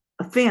like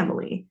a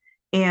family.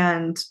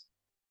 And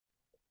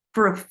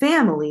for a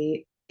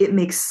family, it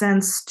makes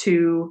sense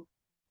to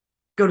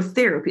go to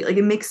therapy. Like,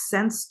 it makes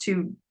sense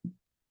to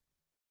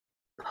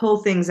pull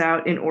things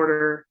out in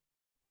order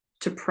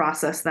to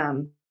process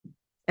them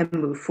and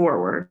move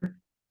forward.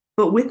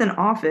 But with an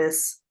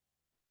office,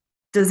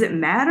 does it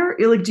matter?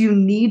 Like, do you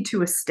need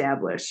to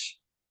establish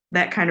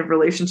that kind of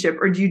relationship,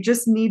 or do you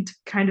just need to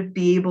kind of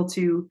be able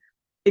to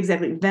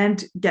exactly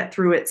vent, get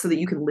through it so that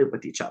you can live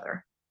with each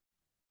other?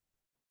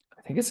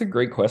 I think it's a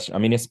great question. I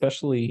mean,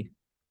 especially,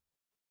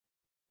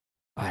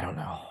 I don't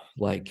know.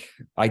 Like,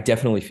 I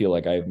definitely feel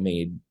like I've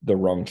made the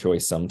wrong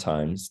choice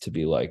sometimes to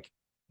be like,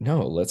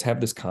 no, let's have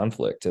this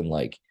conflict, and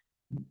like,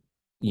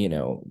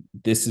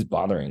 this is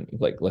bothering,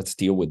 like, let's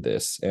deal with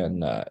this,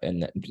 and I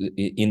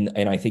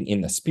think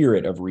in the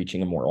spirit of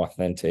reaching a more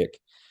authentic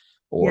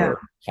Yeah.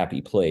 or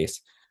happy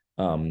place.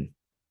 Um,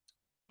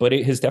 but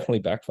it has definitely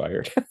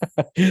backfired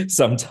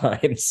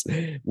sometimes,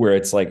 where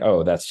it's like,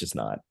 oh, that's just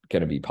not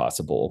going to be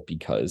possible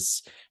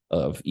because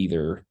of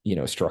either,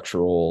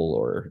 structural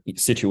or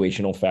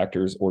situational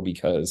factors, or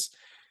because,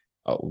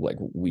 oh, like,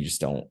 we just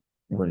don't,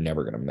 we're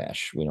never going to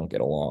mesh, we don't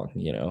get along,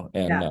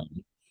 and Yeah.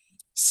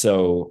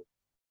 so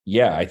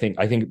yeah, I think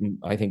yeah,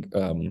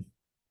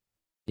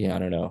 I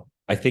don't know,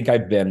 I think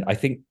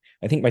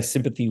my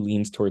sympathy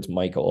leans towards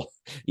Michael,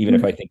 even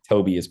if I think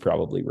Toby is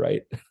probably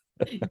right.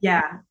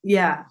 Yeah,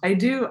 yeah, I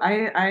do.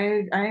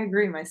 I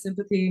agree. My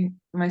sympathy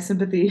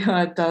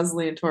does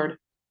lean toward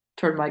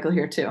Michael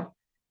here too.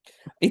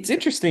 It's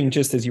interesting,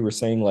 just as you were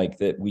saying, like,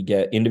 that we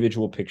get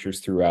individual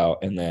pictures throughout,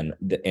 and then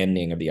the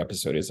ending of the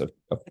episode is a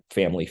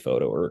family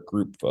photo or a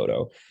group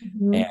photo,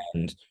 Mhm.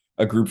 and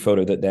a group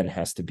photo that then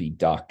has to be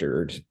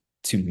doctored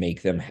to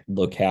make them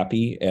look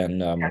happy.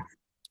 And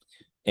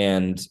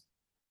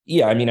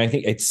yeah, I mean, I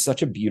think it's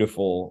such a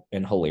beautiful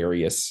and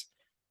hilarious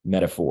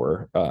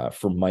metaphor,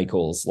 for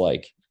Michael's,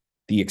 like,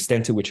 the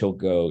extent to which he'll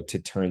go to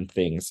turn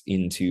things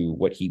into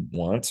what he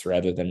wants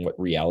rather than what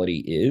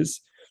reality is.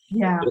 But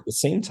Yeah, at the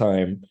same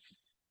time,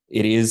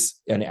 it is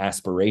an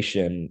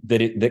aspiration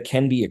that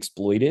can be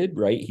exploited,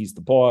 right? He's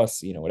the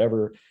boss,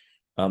 whatever.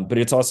 But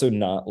it's also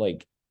not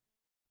like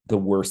the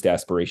worst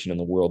aspiration in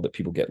the world, that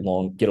people get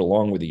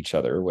along with each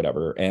other or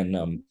whatever.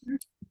 And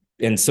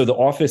so the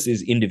office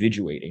is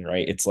individuating,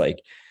 right? It's like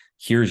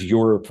here's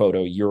your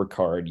photo, your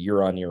card,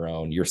 you're on your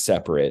own, you're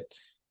separate.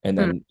 And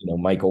Hmm.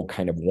 then, Michael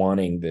kind of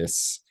wanting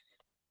this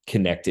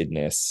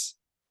connectedness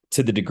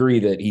to the degree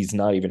that he's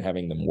not even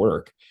having them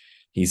work.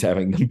 He's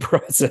having them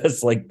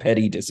process like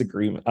petty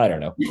disagreement. I don't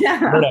know. I don't Yeah.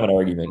 have an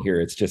argument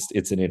here.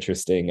 It's an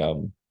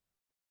interesting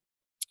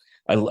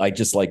I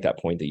just like that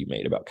point that you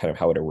made about kind of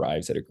how it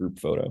arrives at a group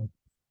photo.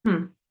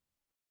 Hmm.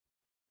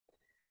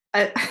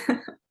 I,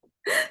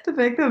 the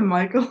fact that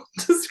Michael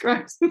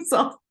describes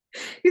himself,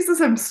 he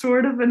says, I'm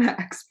sort of an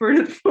expert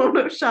at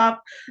Photoshop,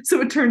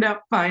 so it turned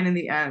out fine in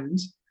the end.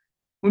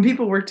 When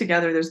people work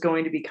together, there's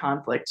going to be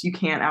conflict. You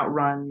can't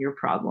outrun your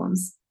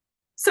problems.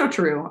 So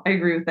true. I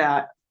agree with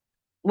that.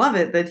 Love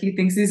it that he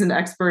thinks he's an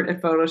expert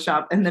at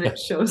Photoshop and then it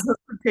shows us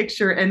the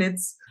picture and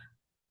it's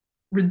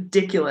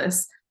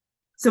ridiculous.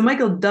 So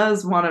Michael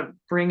does want to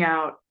bring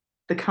out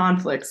the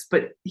conflicts,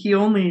 but he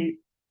only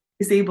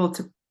is able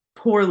to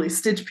poorly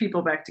stitch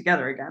people back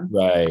together again.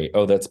 Right.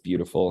 Oh, that's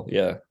beautiful.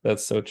 Yeah,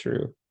 that's so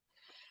true.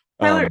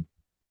 Tyler, Um,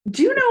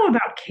 do you know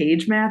about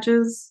cage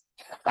matches?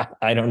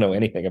 I don't know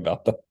anything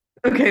about them.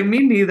 Okay, me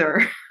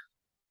neither.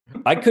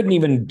 I couldn't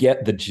even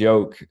get the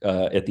joke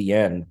at the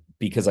end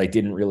because I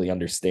didn't really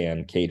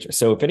understand cage.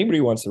 So if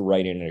anybody wants to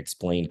write in and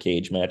explain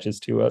cage matches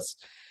to us,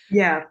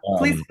 Yeah,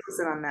 please um,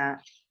 listen on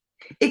that.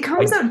 It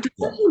comes I out, yeah,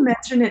 didn't he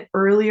mention it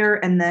earlier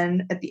and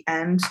then at the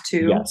end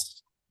too?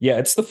 yes, yeah,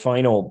 it's the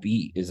final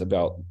beat is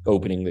about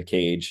opening the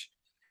cage,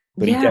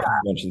 but he Yeah, definitely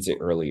mentions it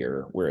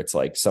earlier where it's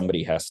like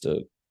somebody has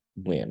to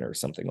win or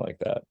something like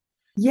that.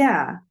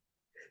 yeah.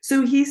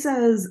 So he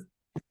says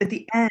at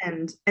the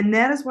end, and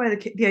that is why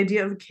the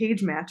idea of a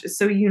cage match is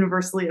so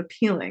universally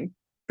appealing.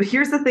 But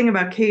here's the thing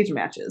about cage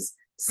matches: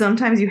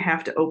 sometimes you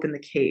have to open the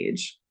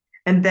cage,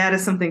 and that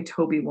is something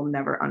Toby will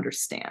never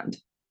understand.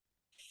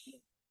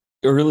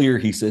 Earlier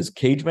he says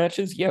cage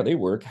matches, yeah, they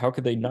work. How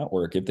could they not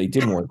work? If they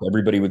didn't work,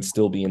 everybody would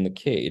still be in the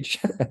cage.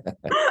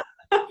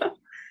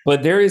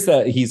 But there is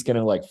that he's going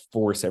to like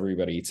force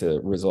everybody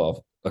to resolve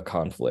a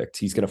conflict.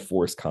 He's going to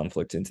force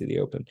conflict into the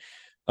open.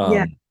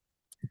 Yeah. Um,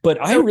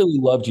 but I So, really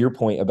loved your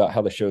point about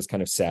how the show is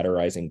kind of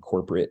satirizing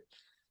corporate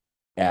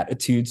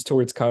attitudes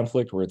towards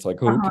conflict, where it's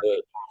like, uh-huh.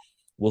 okay,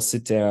 we'll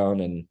sit down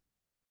and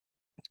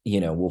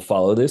we'll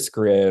follow this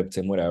script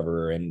and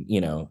whatever, and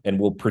and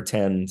we'll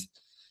pretend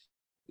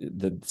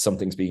that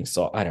something's being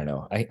solved. I don't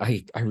know. I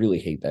really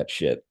hate that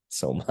shit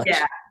so Yeah, much.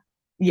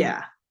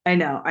 yeah, I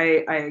know.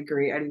 I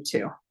agree. I do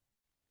too.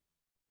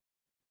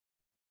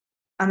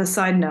 On a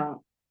side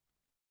note,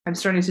 I'm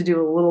starting to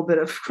do a little bit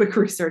of quick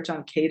research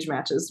on cage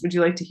matches. Would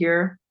you like to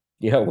hear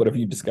Yeah, what have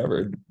you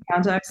discovered?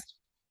 context?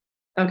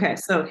 Okay,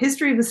 so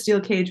history of the steel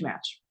cage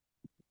match.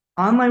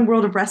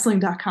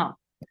 Onlineworldofwrestling.com.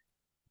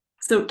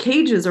 So,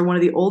 cages are one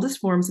of the oldest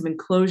forms of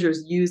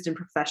enclosures used in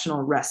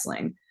professional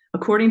wrestling.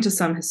 According to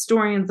some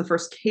historians, the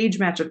first cage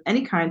match of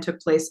any kind took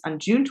place on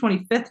June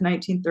 25th,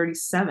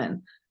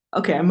 1937.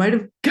 Okay, I might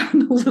have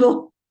gotten a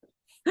little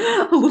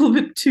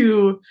bit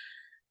too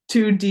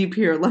deep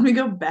here. Let me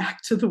go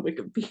back to the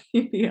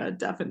Wikipedia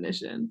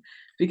definition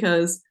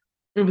because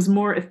it was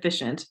more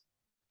efficient.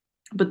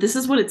 But this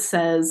is what it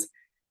says.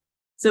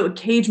 So a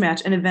cage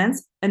match, an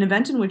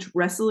event in which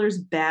wrestlers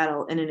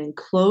battle in an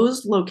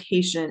enclosed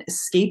location,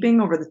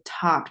 escaping over the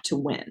top to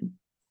win.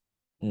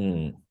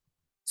 Mm,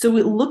 So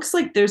it looks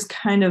like there's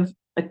kind of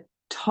a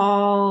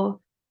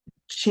tall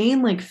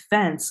chain link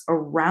fence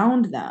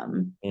around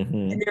them, and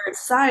hmm they're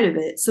inside of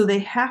it. So they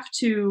have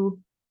to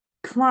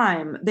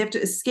climb. They have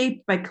to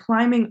escape by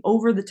climbing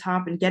over the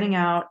top and getting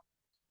out.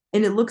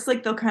 And it looks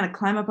like they'll kind of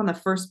climb up on the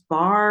first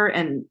bar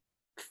and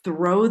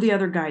throw the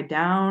other guy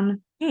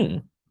down. hmm.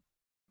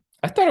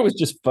 I thought it was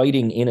just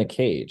fighting in a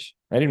cage.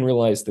 I didn't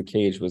realize the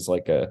cage was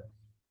like a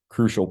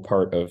crucial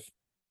part of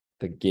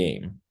the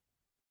game.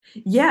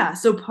 Yeah,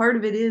 so part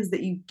of it is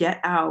that you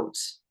get out,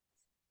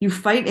 you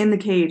fight in the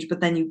cage, but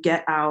then you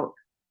get out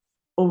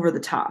over the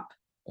top.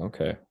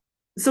 Okay.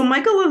 So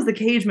Michael loves the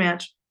cage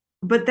match,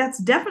 but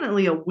that's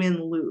definitely a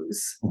win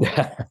lose.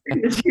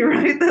 You're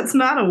right. That's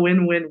not a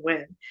win win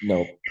win.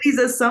 Nope. He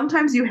says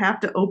sometimes you have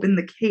to open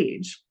the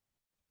cage.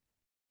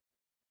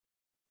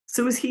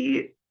 So is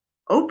he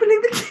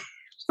opening the cage?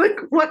 Like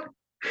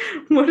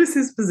what is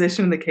his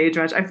position in the cage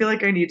match? I feel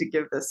like I need to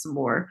give this some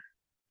more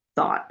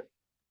thought.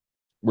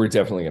 We're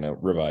definitely going to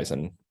revise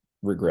and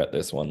regret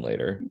this one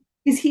later.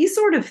 Is he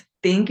sort of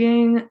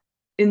thinking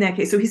in that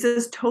case? So he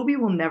says Toby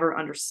will never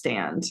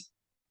understand.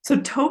 So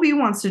Toby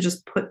wants to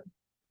just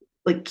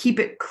keep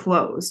it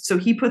closed. So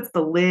he puts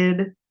the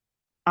lid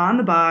on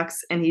the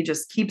box and he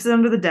just keeps it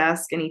under the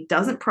desk and he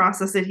doesn't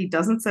process it. He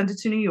doesn't send it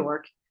to New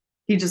York.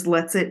 He just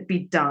lets it be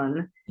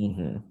done.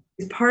 hmm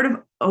Is part of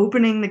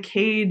opening the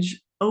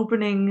cage,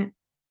 opening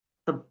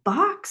the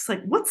box?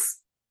 Like what's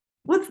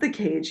the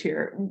cage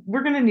here?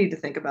 We're gonna need to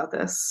think about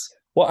this.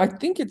 Well, I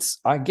think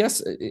I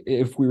guess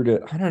if we were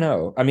to, I don't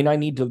know. I mean, I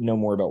need to know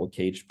more about what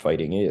cage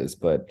fighting is,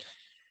 but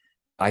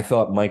I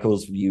thought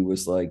Michael's view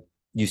was like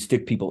you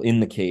stick people in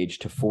the cage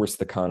to force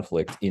the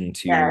conflict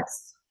into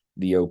Yes.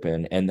 the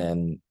open, and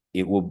then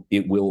it will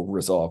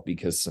resolve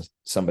because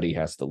somebody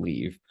has to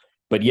leave.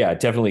 But yeah, it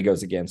definitely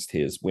goes against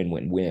his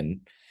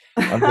win-win-win.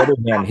 On the other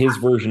hand, his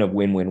version of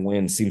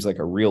win-win-win seems like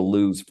a real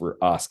lose for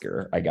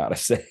Oscar, I gotta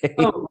say.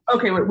 Oh,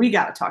 okay, wait, we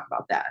got to talk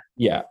about that.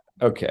 Yeah.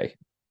 Okay. Okay.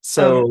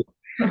 So,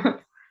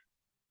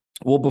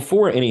 well,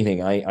 before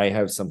anything, I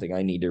have something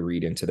I need to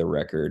read into the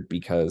record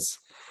because,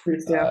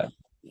 Please do. uh,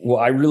 well,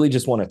 I really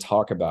just want to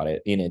talk about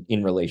it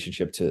in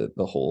relationship to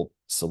the whole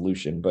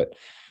solution. But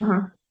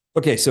Uh-huh.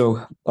 okay,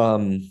 so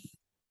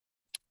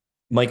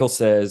Michael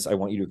says, I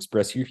want you to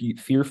express your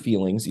fear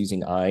feelings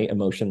using I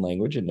emotion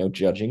language and no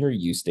judging or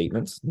you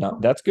statements.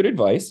 Not that's good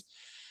advice.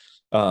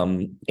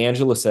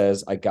 Angela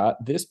says, I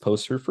got this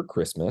poster for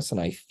Christmas and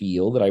I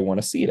feel that I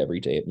want to see it every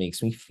day. It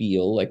makes me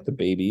feel like the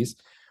babies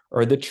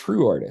are the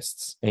true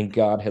artists and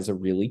God has a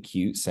really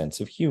cute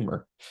sense of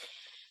humor.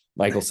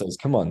 Michael says,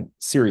 come on,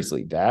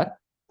 seriously, that?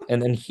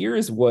 And then here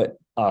is what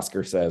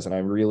Oscar says, and I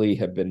really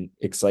have been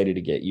excited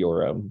to get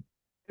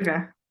Okay.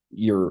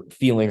 your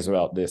feelings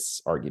about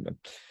this argument.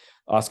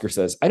 Oscar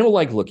says, I don't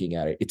like looking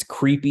at it. It's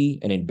creepy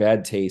and in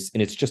bad taste,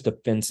 and it's just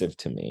offensive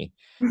to me.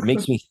 It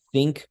makes me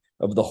think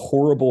of the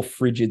horrible,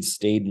 frigid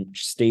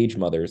stage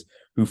mothers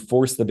who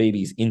force the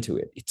babies into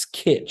it. It's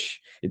kitsch.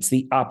 It's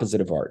the opposite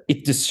of art.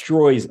 It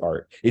destroys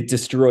art. It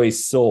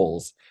destroys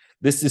souls.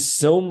 This is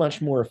so much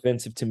more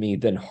offensive to me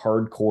than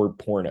hardcore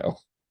porno.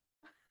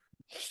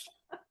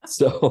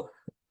 So,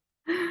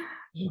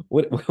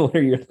 what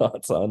are your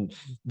thoughts on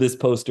this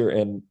poster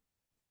and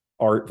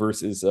art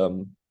versus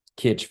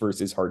kitsch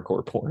versus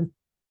hardcore porn?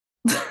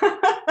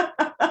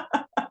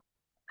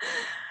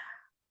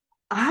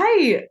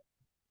 I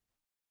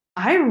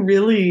I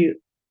really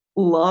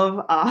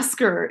love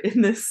Oscar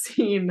in this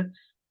scene.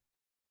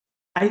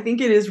 I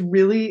think it is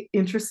really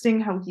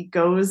interesting how he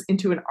goes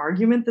into an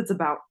argument that's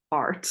about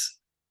art.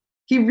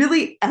 He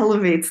really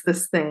elevates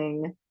this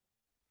thing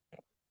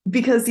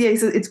because, yeah, he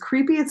says it's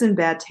creepy, it's in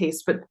bad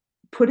taste, but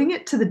putting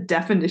it to the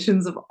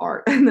definitions of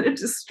art and that it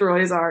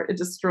destroys art, it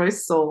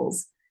destroys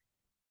souls,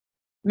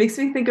 makes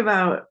me think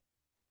about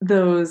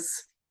those,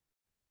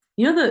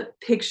 the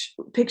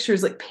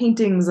pictures, like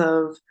paintings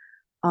of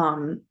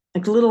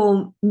like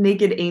little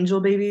naked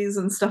angel babies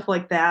and stuff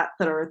like that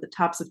are at the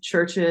tops of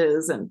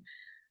churches, and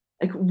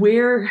like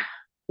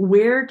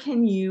where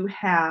can you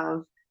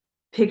have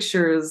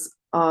pictures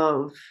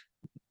of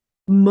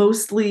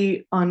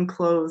mostly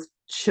unclothed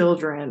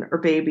children or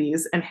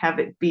babies and have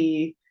it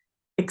be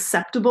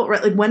acceptable,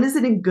 right? Like, when is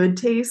it in good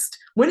taste?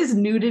 When is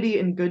nudity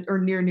in good or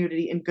near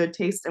nudity in good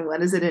taste, and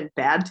when is it in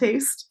bad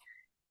taste?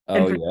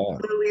 And Oh yeah.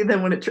 particularly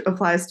then when it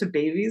applies to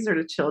babies or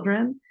to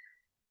children,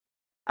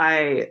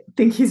 I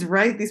think he's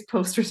right. These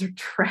posters are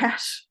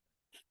trash.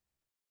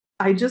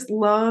 I just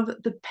love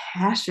the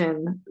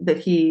passion that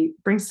he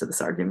brings to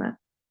this argument.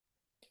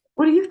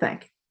 What do you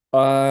think?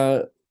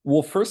 Uh,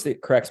 well, first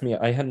it cracks me.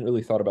 I hadn't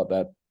really thought about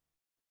that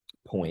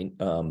point,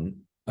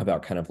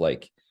 about kind of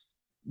like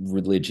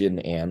religion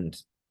and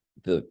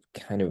the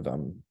kind of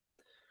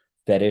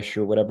fetish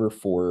or whatever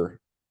for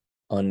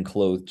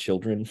unclothed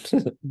children,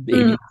 Mm,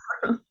 baby.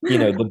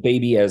 The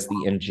baby as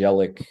the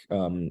angelic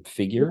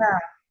figure. yeah.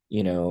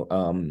 You know,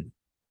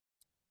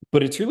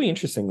 but it's really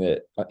interesting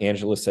that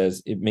Angela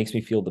says it makes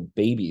me feel the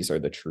babies are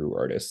the true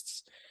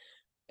artists,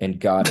 and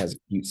God has a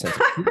cute sense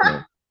of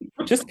humor.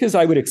 Just because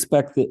I would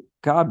expect that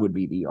God would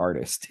be the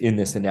artist in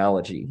this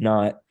analogy,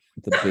 not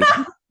the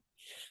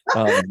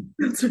baby.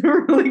 That's a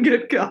really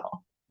good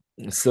call.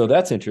 So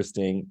that's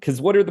interesting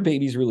because what are the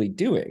babies really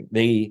doing?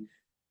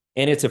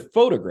 And it's a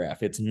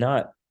photograph. It's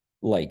not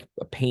like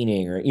a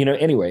painting or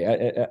anyway.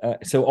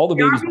 So all the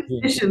They are babies are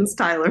doing. musicians,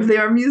 Tyler. They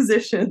are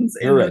musicians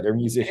You're in the right. They're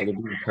musicians. They're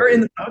doing or in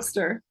code. the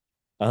poster.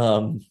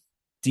 Um,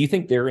 do you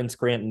think they're in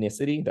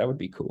Scrantonicity? That would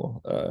be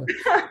cool.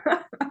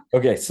 They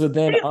Okay, so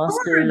then are,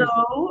 Oscar.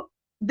 though.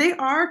 They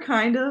are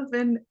kind of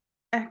an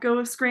echo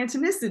of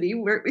Scrantonicity,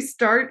 where we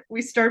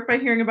start by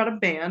hearing about a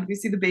band. We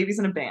see the babies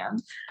in a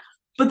band.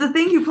 But the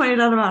thing you pointed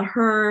out about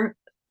her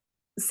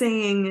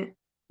saying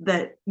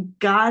that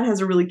God has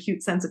a really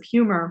cute sense of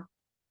humor,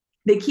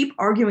 they keep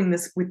arguing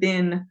this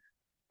within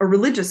a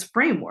religious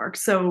framework.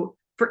 So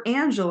for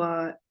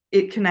Angela,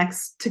 it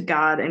connects to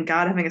God and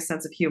God having a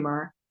sense of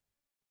humor.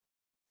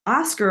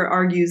 Oscar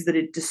argues that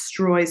it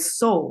destroys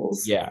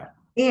souls. Yeah.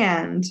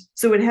 And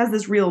so it has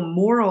this real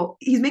moral,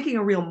 he's making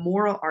a real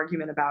moral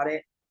argument about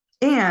it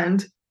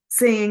and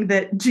saying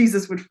that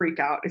Jesus would freak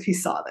out if he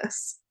saw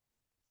this.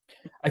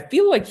 I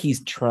feel like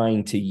he's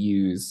trying to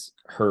use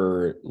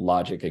her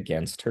logic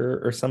against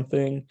her or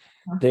something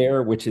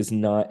there, which is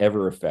not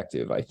ever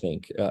effective, I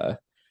think,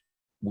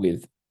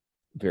 with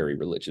very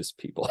religious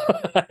people,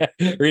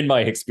 or in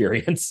my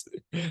experience.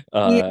 Yeah,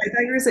 Uh, I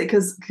thought you were saying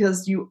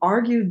because you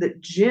argued that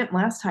Jim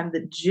last time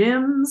that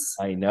Jim's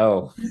I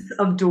know.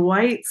 of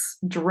Dwight's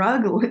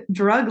drug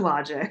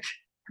logic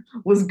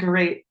was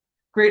great,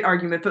 great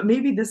argument, but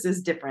maybe this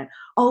is different.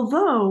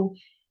 Although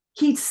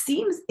he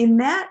seems in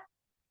that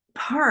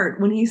part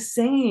when he's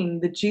saying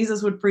that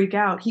Jesus would freak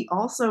out, he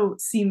also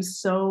seems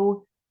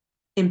so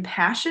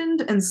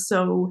impassioned and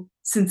so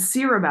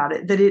sincere about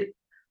it that it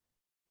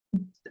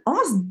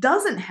almost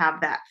doesn't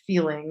have that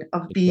feeling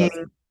of It being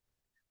doesn't.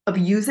 of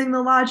using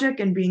the logic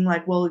and being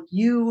like, well,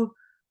 you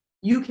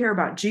care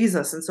about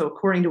Jesus, and so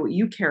according to what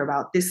you care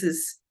about, this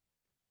is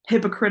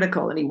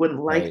hypocritical, and he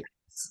wouldn't like Right.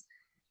 this.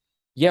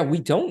 Yeah, we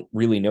don't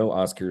really know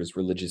Oscar's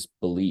religious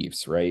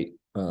beliefs, right?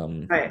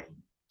 Right.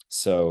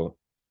 So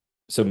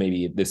so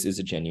maybe this is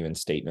a genuine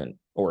statement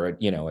or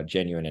a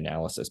genuine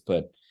analysis,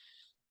 but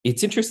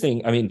it's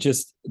interesting. I mean,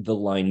 just the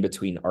line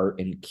between art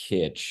and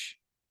kitsch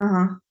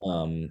Uh-huh.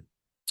 um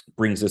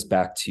brings us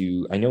back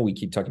to, I know we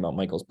keep talking about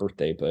Michael's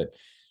birthday, but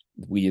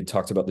we had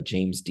talked about the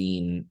James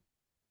Dean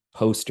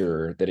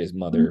poster that his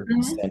mother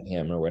Mhm. sent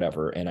him or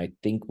whatever. And I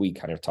think we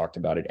kind of talked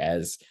about it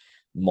as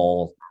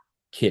mall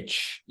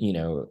kitsch,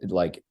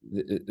 like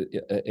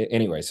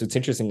anyway. So it's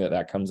interesting that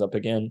that comes up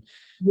again.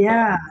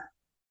 Yeah.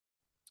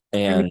 Um,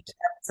 I mean, and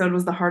episode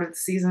was the heart of the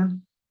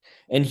season.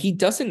 and he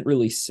doesn't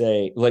really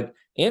say, like,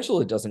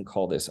 Angela doesn't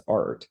call this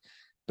art,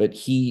 but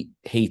he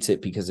hates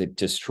it because it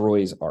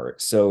destroys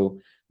art. So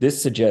this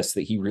suggests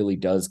that he really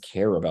does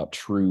care about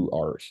true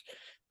art.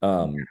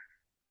 Um,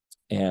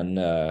 and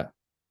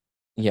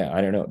yeah,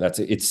 I don't know.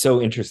 It's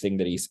so interesting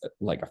that he's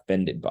like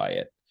offended by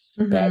it.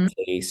 Bad Hmm.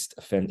 taste,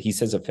 he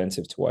says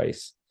offensive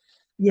twice.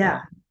 Yeah.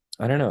 Um,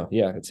 I don't know.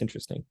 Yeah, it's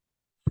interesting.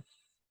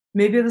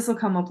 Maybe this will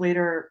come up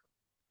later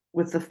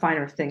with the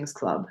Finer Things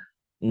Club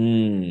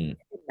Mm.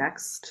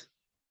 next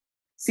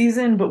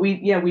season. But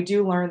we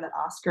do learn that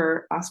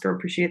Oscar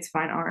appreciates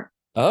fine art.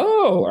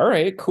 Oh, all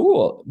right,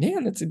 cool.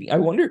 Man,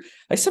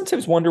 I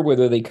sometimes wonder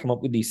whether they come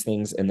up with these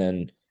things and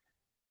then,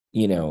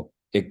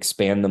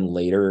 expand them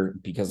later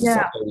because it's like,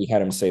 Yeah. oh, we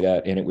had him say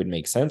that and it would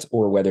make sense,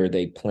 or whether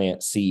they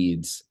plant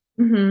seeds,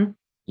 Hmm.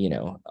 you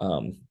know,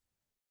 um,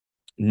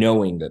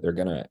 knowing that they're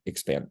gonna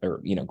expand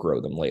or, grow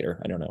them later.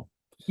 I don't know.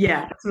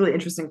 Yeah, it's a really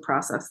interesting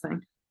process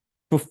thing.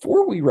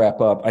 Before we wrap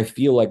up, I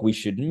feel like we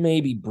should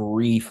maybe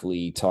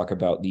briefly talk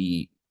about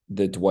the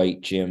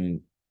Dwight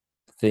Jim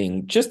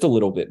thing just a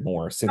little bit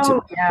more since it Oh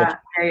was yeah,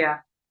 yeah, yeah.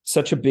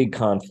 such a big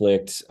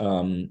conflict.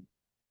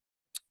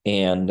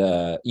 And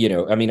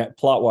I mean,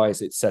 plot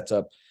wise, it sets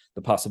up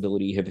the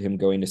possibility of him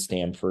going to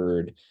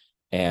Stanford,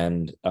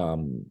 and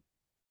and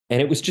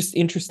it was just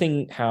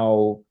interesting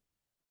how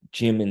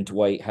Jim and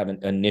Dwight have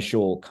an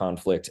initial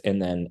conflict,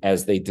 and then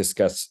as they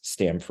discuss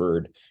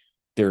Stanford,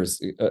 there's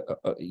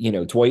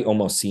Dwight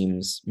almost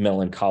seems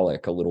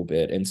melancholic a little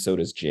bit, and so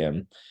does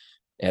Jim,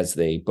 as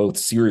they both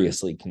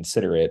seriously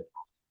consider it.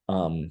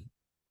 um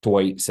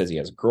Dwight says he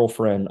has a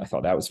girlfriend. I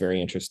thought that was very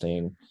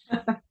interesting,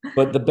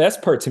 but the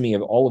best part to me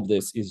of all of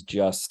this is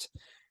just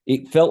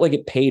it felt like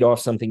it paid off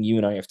something you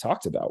and I have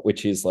talked about,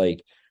 which is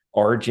like,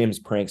 are Jim's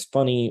pranks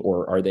funny,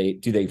 or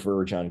do they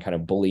verge on kind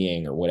of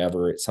bullying or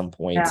whatever at some Yeah.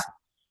 point?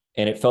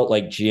 And it felt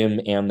like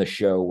Jim and the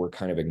show were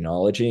kind of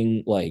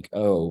acknowledging, like,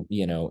 oh,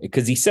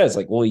 because he says,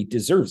 like, well, he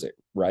deserves it,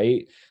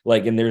 right?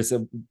 Like, and there's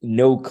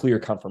no clear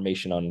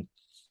confirmation on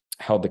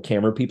how the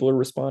camera people are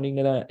responding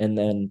to that. And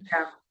then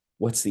Yeah.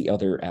 what's the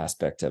other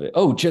aspect of it?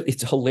 Oh,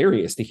 it's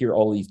hilarious to hear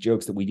all these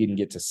jokes that we didn't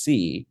get to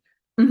see,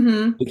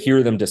 Hmm. but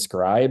hear them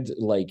described.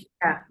 Like,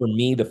 Yeah. for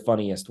me, the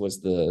funniest was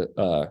the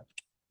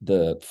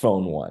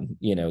phone one,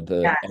 the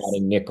Yes.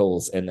 adding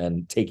nickels and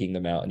then taking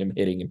them out and him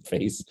hitting him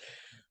face with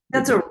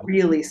That's the. a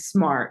really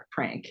smart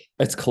prank.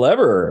 It's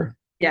clever.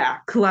 Yeah,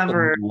 A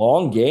clever.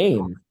 long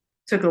game.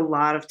 Took a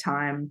lot of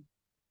time.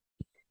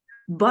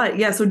 But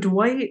yeah, so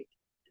Dwight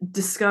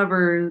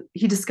discovers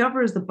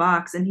the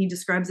box and he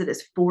describes it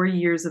as 4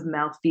 years of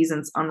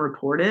malfeasance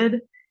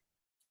unreported.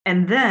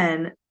 And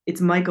then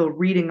it's Michael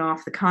reading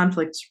off the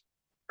conflict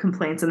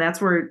complaints, and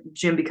that's where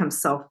Jim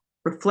becomes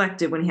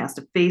self-reflective when he has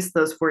to face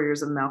those 4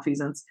 years of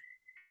malfeasance.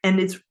 And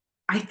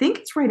I think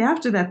it's right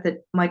after that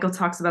Michael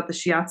talks about the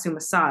shiatsu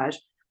massage.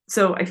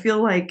 So I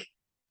feel like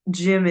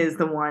Jim is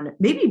the one,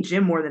 maybe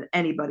Jim more than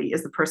anybody,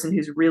 is the person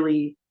who's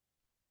really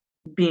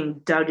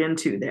being dug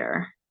into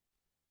there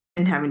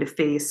and having to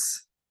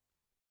face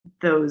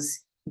those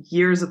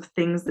years of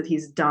things that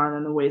he's done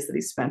and the ways that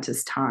he spent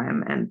his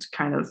time and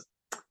kind of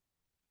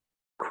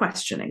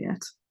questioning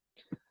it.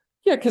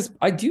 Yeah, because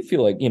I do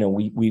feel like,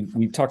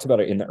 we've talked about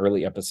it in the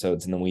early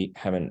episodes and then we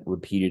haven't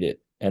repeated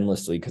it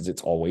endlessly because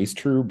it's always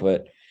true.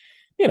 But,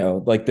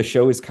 like, the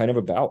show is kind of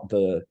about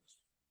the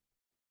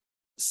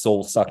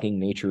soul sucking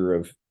nature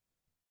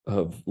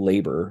of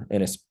labor,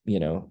 and it's,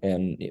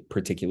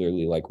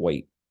 particularly like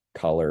white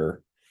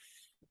collar,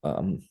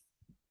 um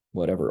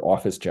whatever,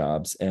 office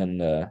jobs.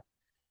 And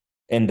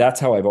that's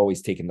how I've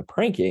always taken the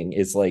pranking,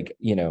 is like,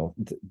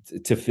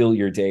 to fill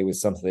your day with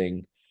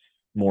something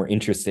more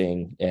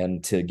interesting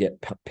and to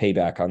get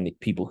payback on the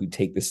people who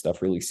take this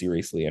stuff really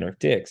seriously and are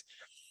dicks.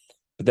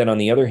 But then on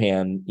the other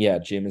hand, yeah,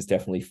 Jim is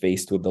definitely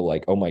faced with the,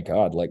 like, oh my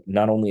God, like,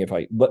 not only have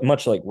I, but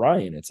much like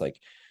Ryan, it's like,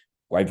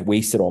 I've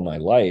wasted all my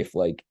life,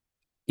 like,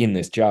 in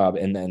this job,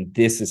 and then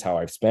this is how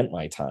I've spent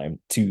my time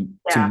to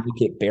Yeah.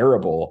 make it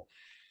bearable.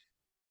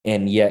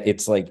 And yet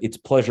it's like, it's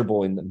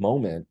pleasurable in the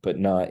moment, but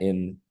not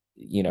in,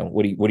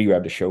 what do you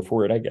have to show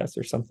for it, I guess,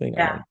 or something. I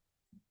Yeah. don't.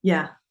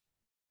 Yeah.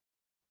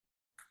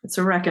 It's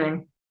a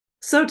reckoning.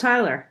 So,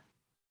 Tyler,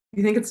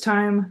 you think it's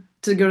time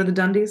to go to the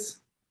Dundies?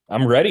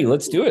 I'm ready.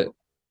 Let's do it.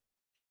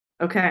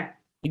 Okay.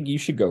 think you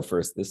should go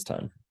first this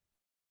time.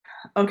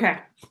 Okay.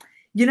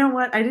 You know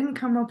what? I didn't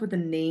come up with a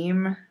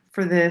name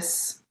for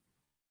this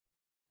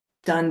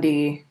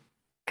Dundee.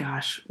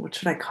 Gosh, what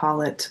should I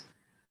call it?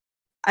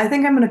 I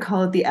think I'm going to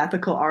call it the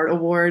Ethical Art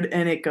Award,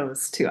 and it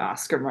goes to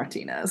Oscar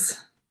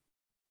Martinez.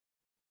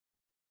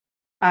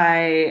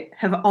 I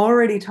have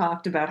already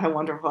talked about how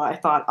wonderful I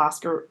thought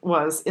Oscar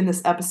was in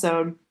this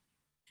episode.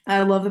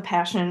 I love the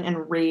passion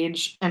and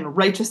rage and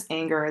righteous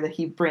anger that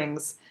he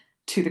brings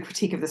to the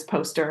critique of this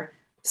poster.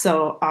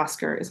 So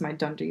Oscar is my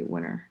Dundee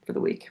winner for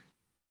the week.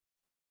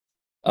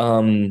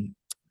 Um,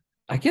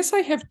 I guess I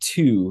have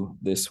two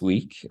this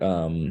week.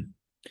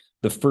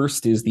 The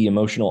first is the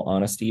Emotional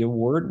Honesty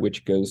Award,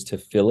 which goes to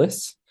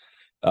Phyllis.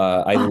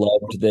 I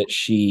loved that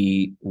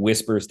she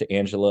whispers to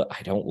Angela,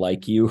 "I don't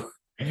like you."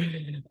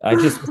 I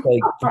just was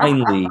like,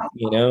 finally,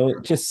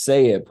 just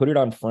say it, put it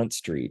on Front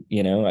Street.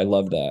 I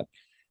love that.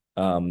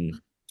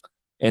 Um,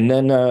 and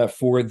then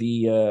for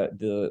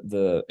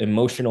the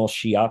emotional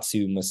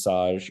shiatsu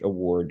massage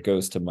award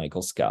goes to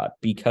Michael Scott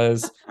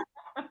because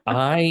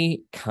I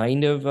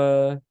kind of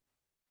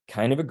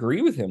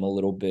agree with him a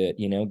little bit.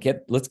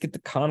 Let's get the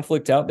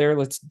conflict out there,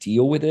 let's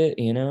deal with it,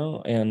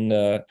 and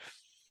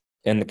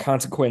the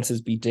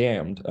consequences be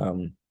damned.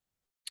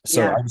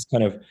 So Yeah. I was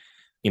kind of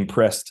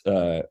impressed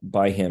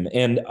by him,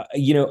 and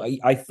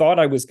I thought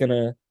I was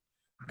gonna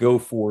go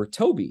for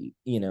Toby,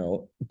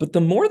 but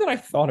the more that I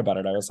thought about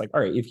it, I was like,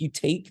 all right, if you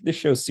take the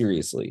show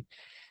seriously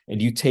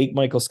and you take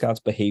Michael Scott's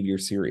behavior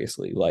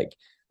seriously, like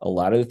a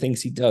lot of the things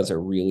he does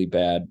are really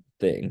bad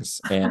things.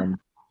 And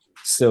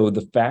so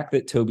the fact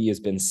that Toby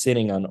has been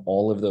sitting on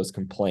all of those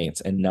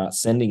complaints and not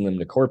sending them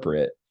to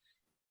corporate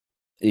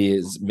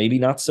is maybe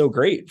not so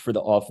great for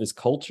the office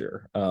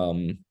culture.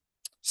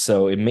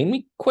 So it made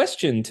me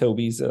question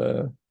Toby's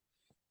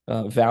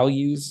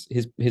values,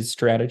 his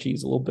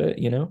strategies a little bit.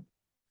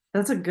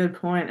 That's a good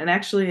point. And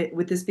actually,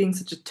 with this being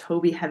such a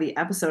Toby heavy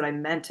episode, I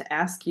meant to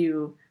ask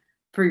you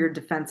for your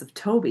defense of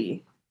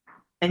Toby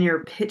and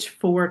your pitch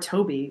for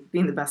Toby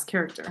being the best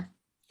character.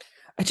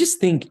 I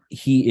just think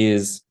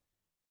it's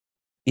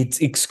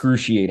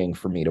excruciating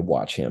for me to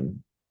watch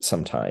him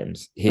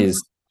sometimes.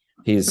 His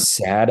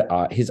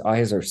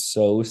eyes are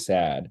so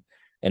sad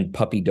and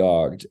puppy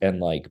dogged and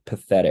like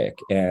pathetic,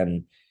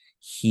 and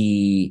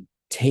he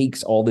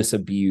takes all this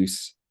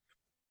abuse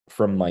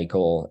from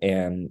Michael,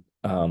 and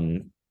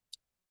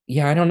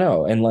yeah, I don't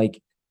know. And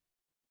like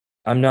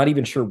I'm not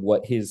even sure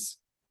what his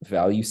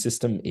value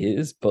system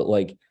is, but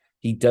like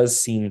he does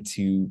seem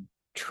to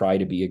try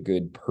to be a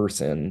good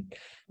person.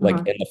 Like,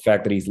 Uh-huh. and the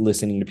fact that he's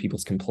listening to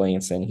people's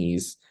complaints and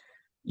he's,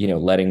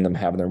 letting them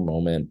have their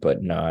moment,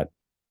 but not,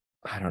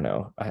 I don't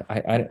know.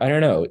 I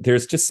don't know.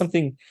 There's just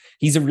something,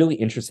 he's a really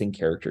interesting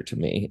character to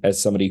me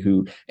as somebody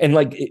who, and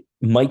like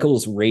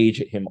Michael's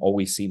rage at him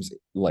always seems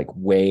like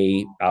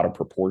way out of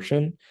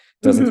proportion,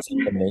 doesn't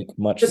seem to make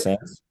much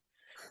sense.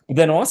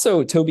 Then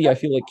also Toby, I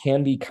feel like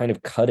can be kind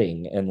of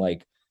cutting and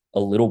like a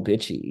little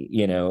bitchy,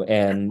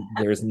 and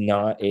there's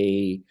not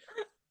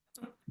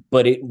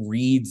but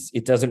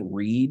it doesn't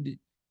read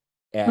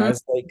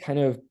as like kind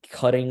of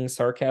cutting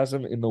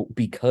sarcasm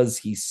because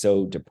he's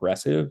so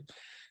depressive.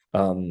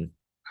 Um,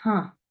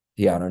 Huh.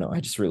 yeah, I don't know. I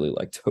just really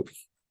like Toby.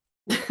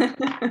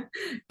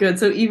 Good.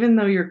 So even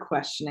though you're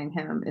questioning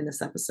him in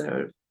this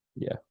episode,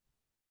 Yeah,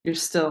 you're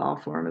still all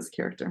for him as a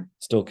character.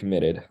 still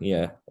committed.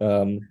 Yeah.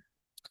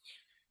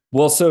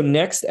 Well, so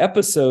next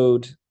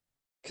episode,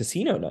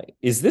 Casino Night.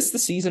 Is this the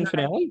season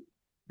finale?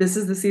 This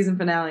is the season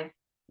finale.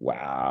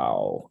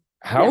 Wow.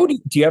 Yeah. Do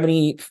you have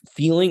any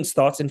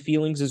thoughts and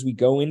feelings as we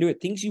go into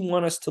it? Things you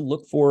want us to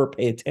look for,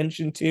 pay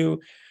attention to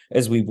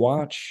as we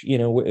watch,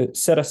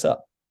 set us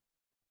up.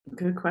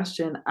 Good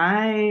question.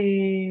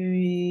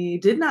 I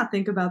did not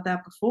think about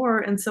that before,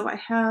 and so I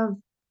have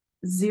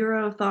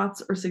zero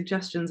thoughts or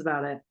suggestions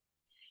about it.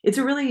 It's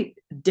a really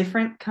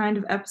different kind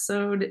of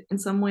episode in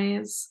some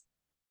ways,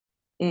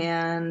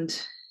 and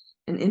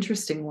an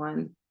interesting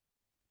one.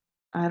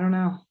 I don't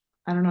know.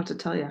 I don't know what to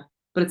tell you,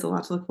 but it's a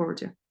lot to look forward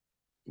to.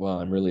 Well,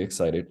 I'm really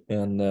excited.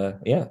 And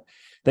yeah,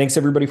 thanks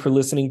everybody for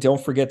listening.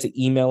 Don't forget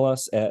to email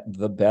us at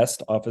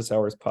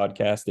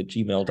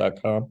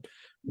thebestofficehourspodcast@gmail.com.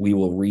 We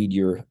will read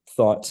your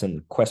thoughts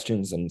and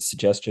questions and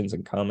suggestions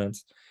and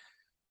comments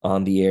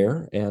on the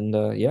air. And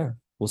yeah,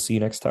 we'll see you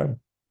next time.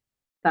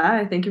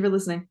 Bye. Thank you for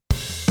listening.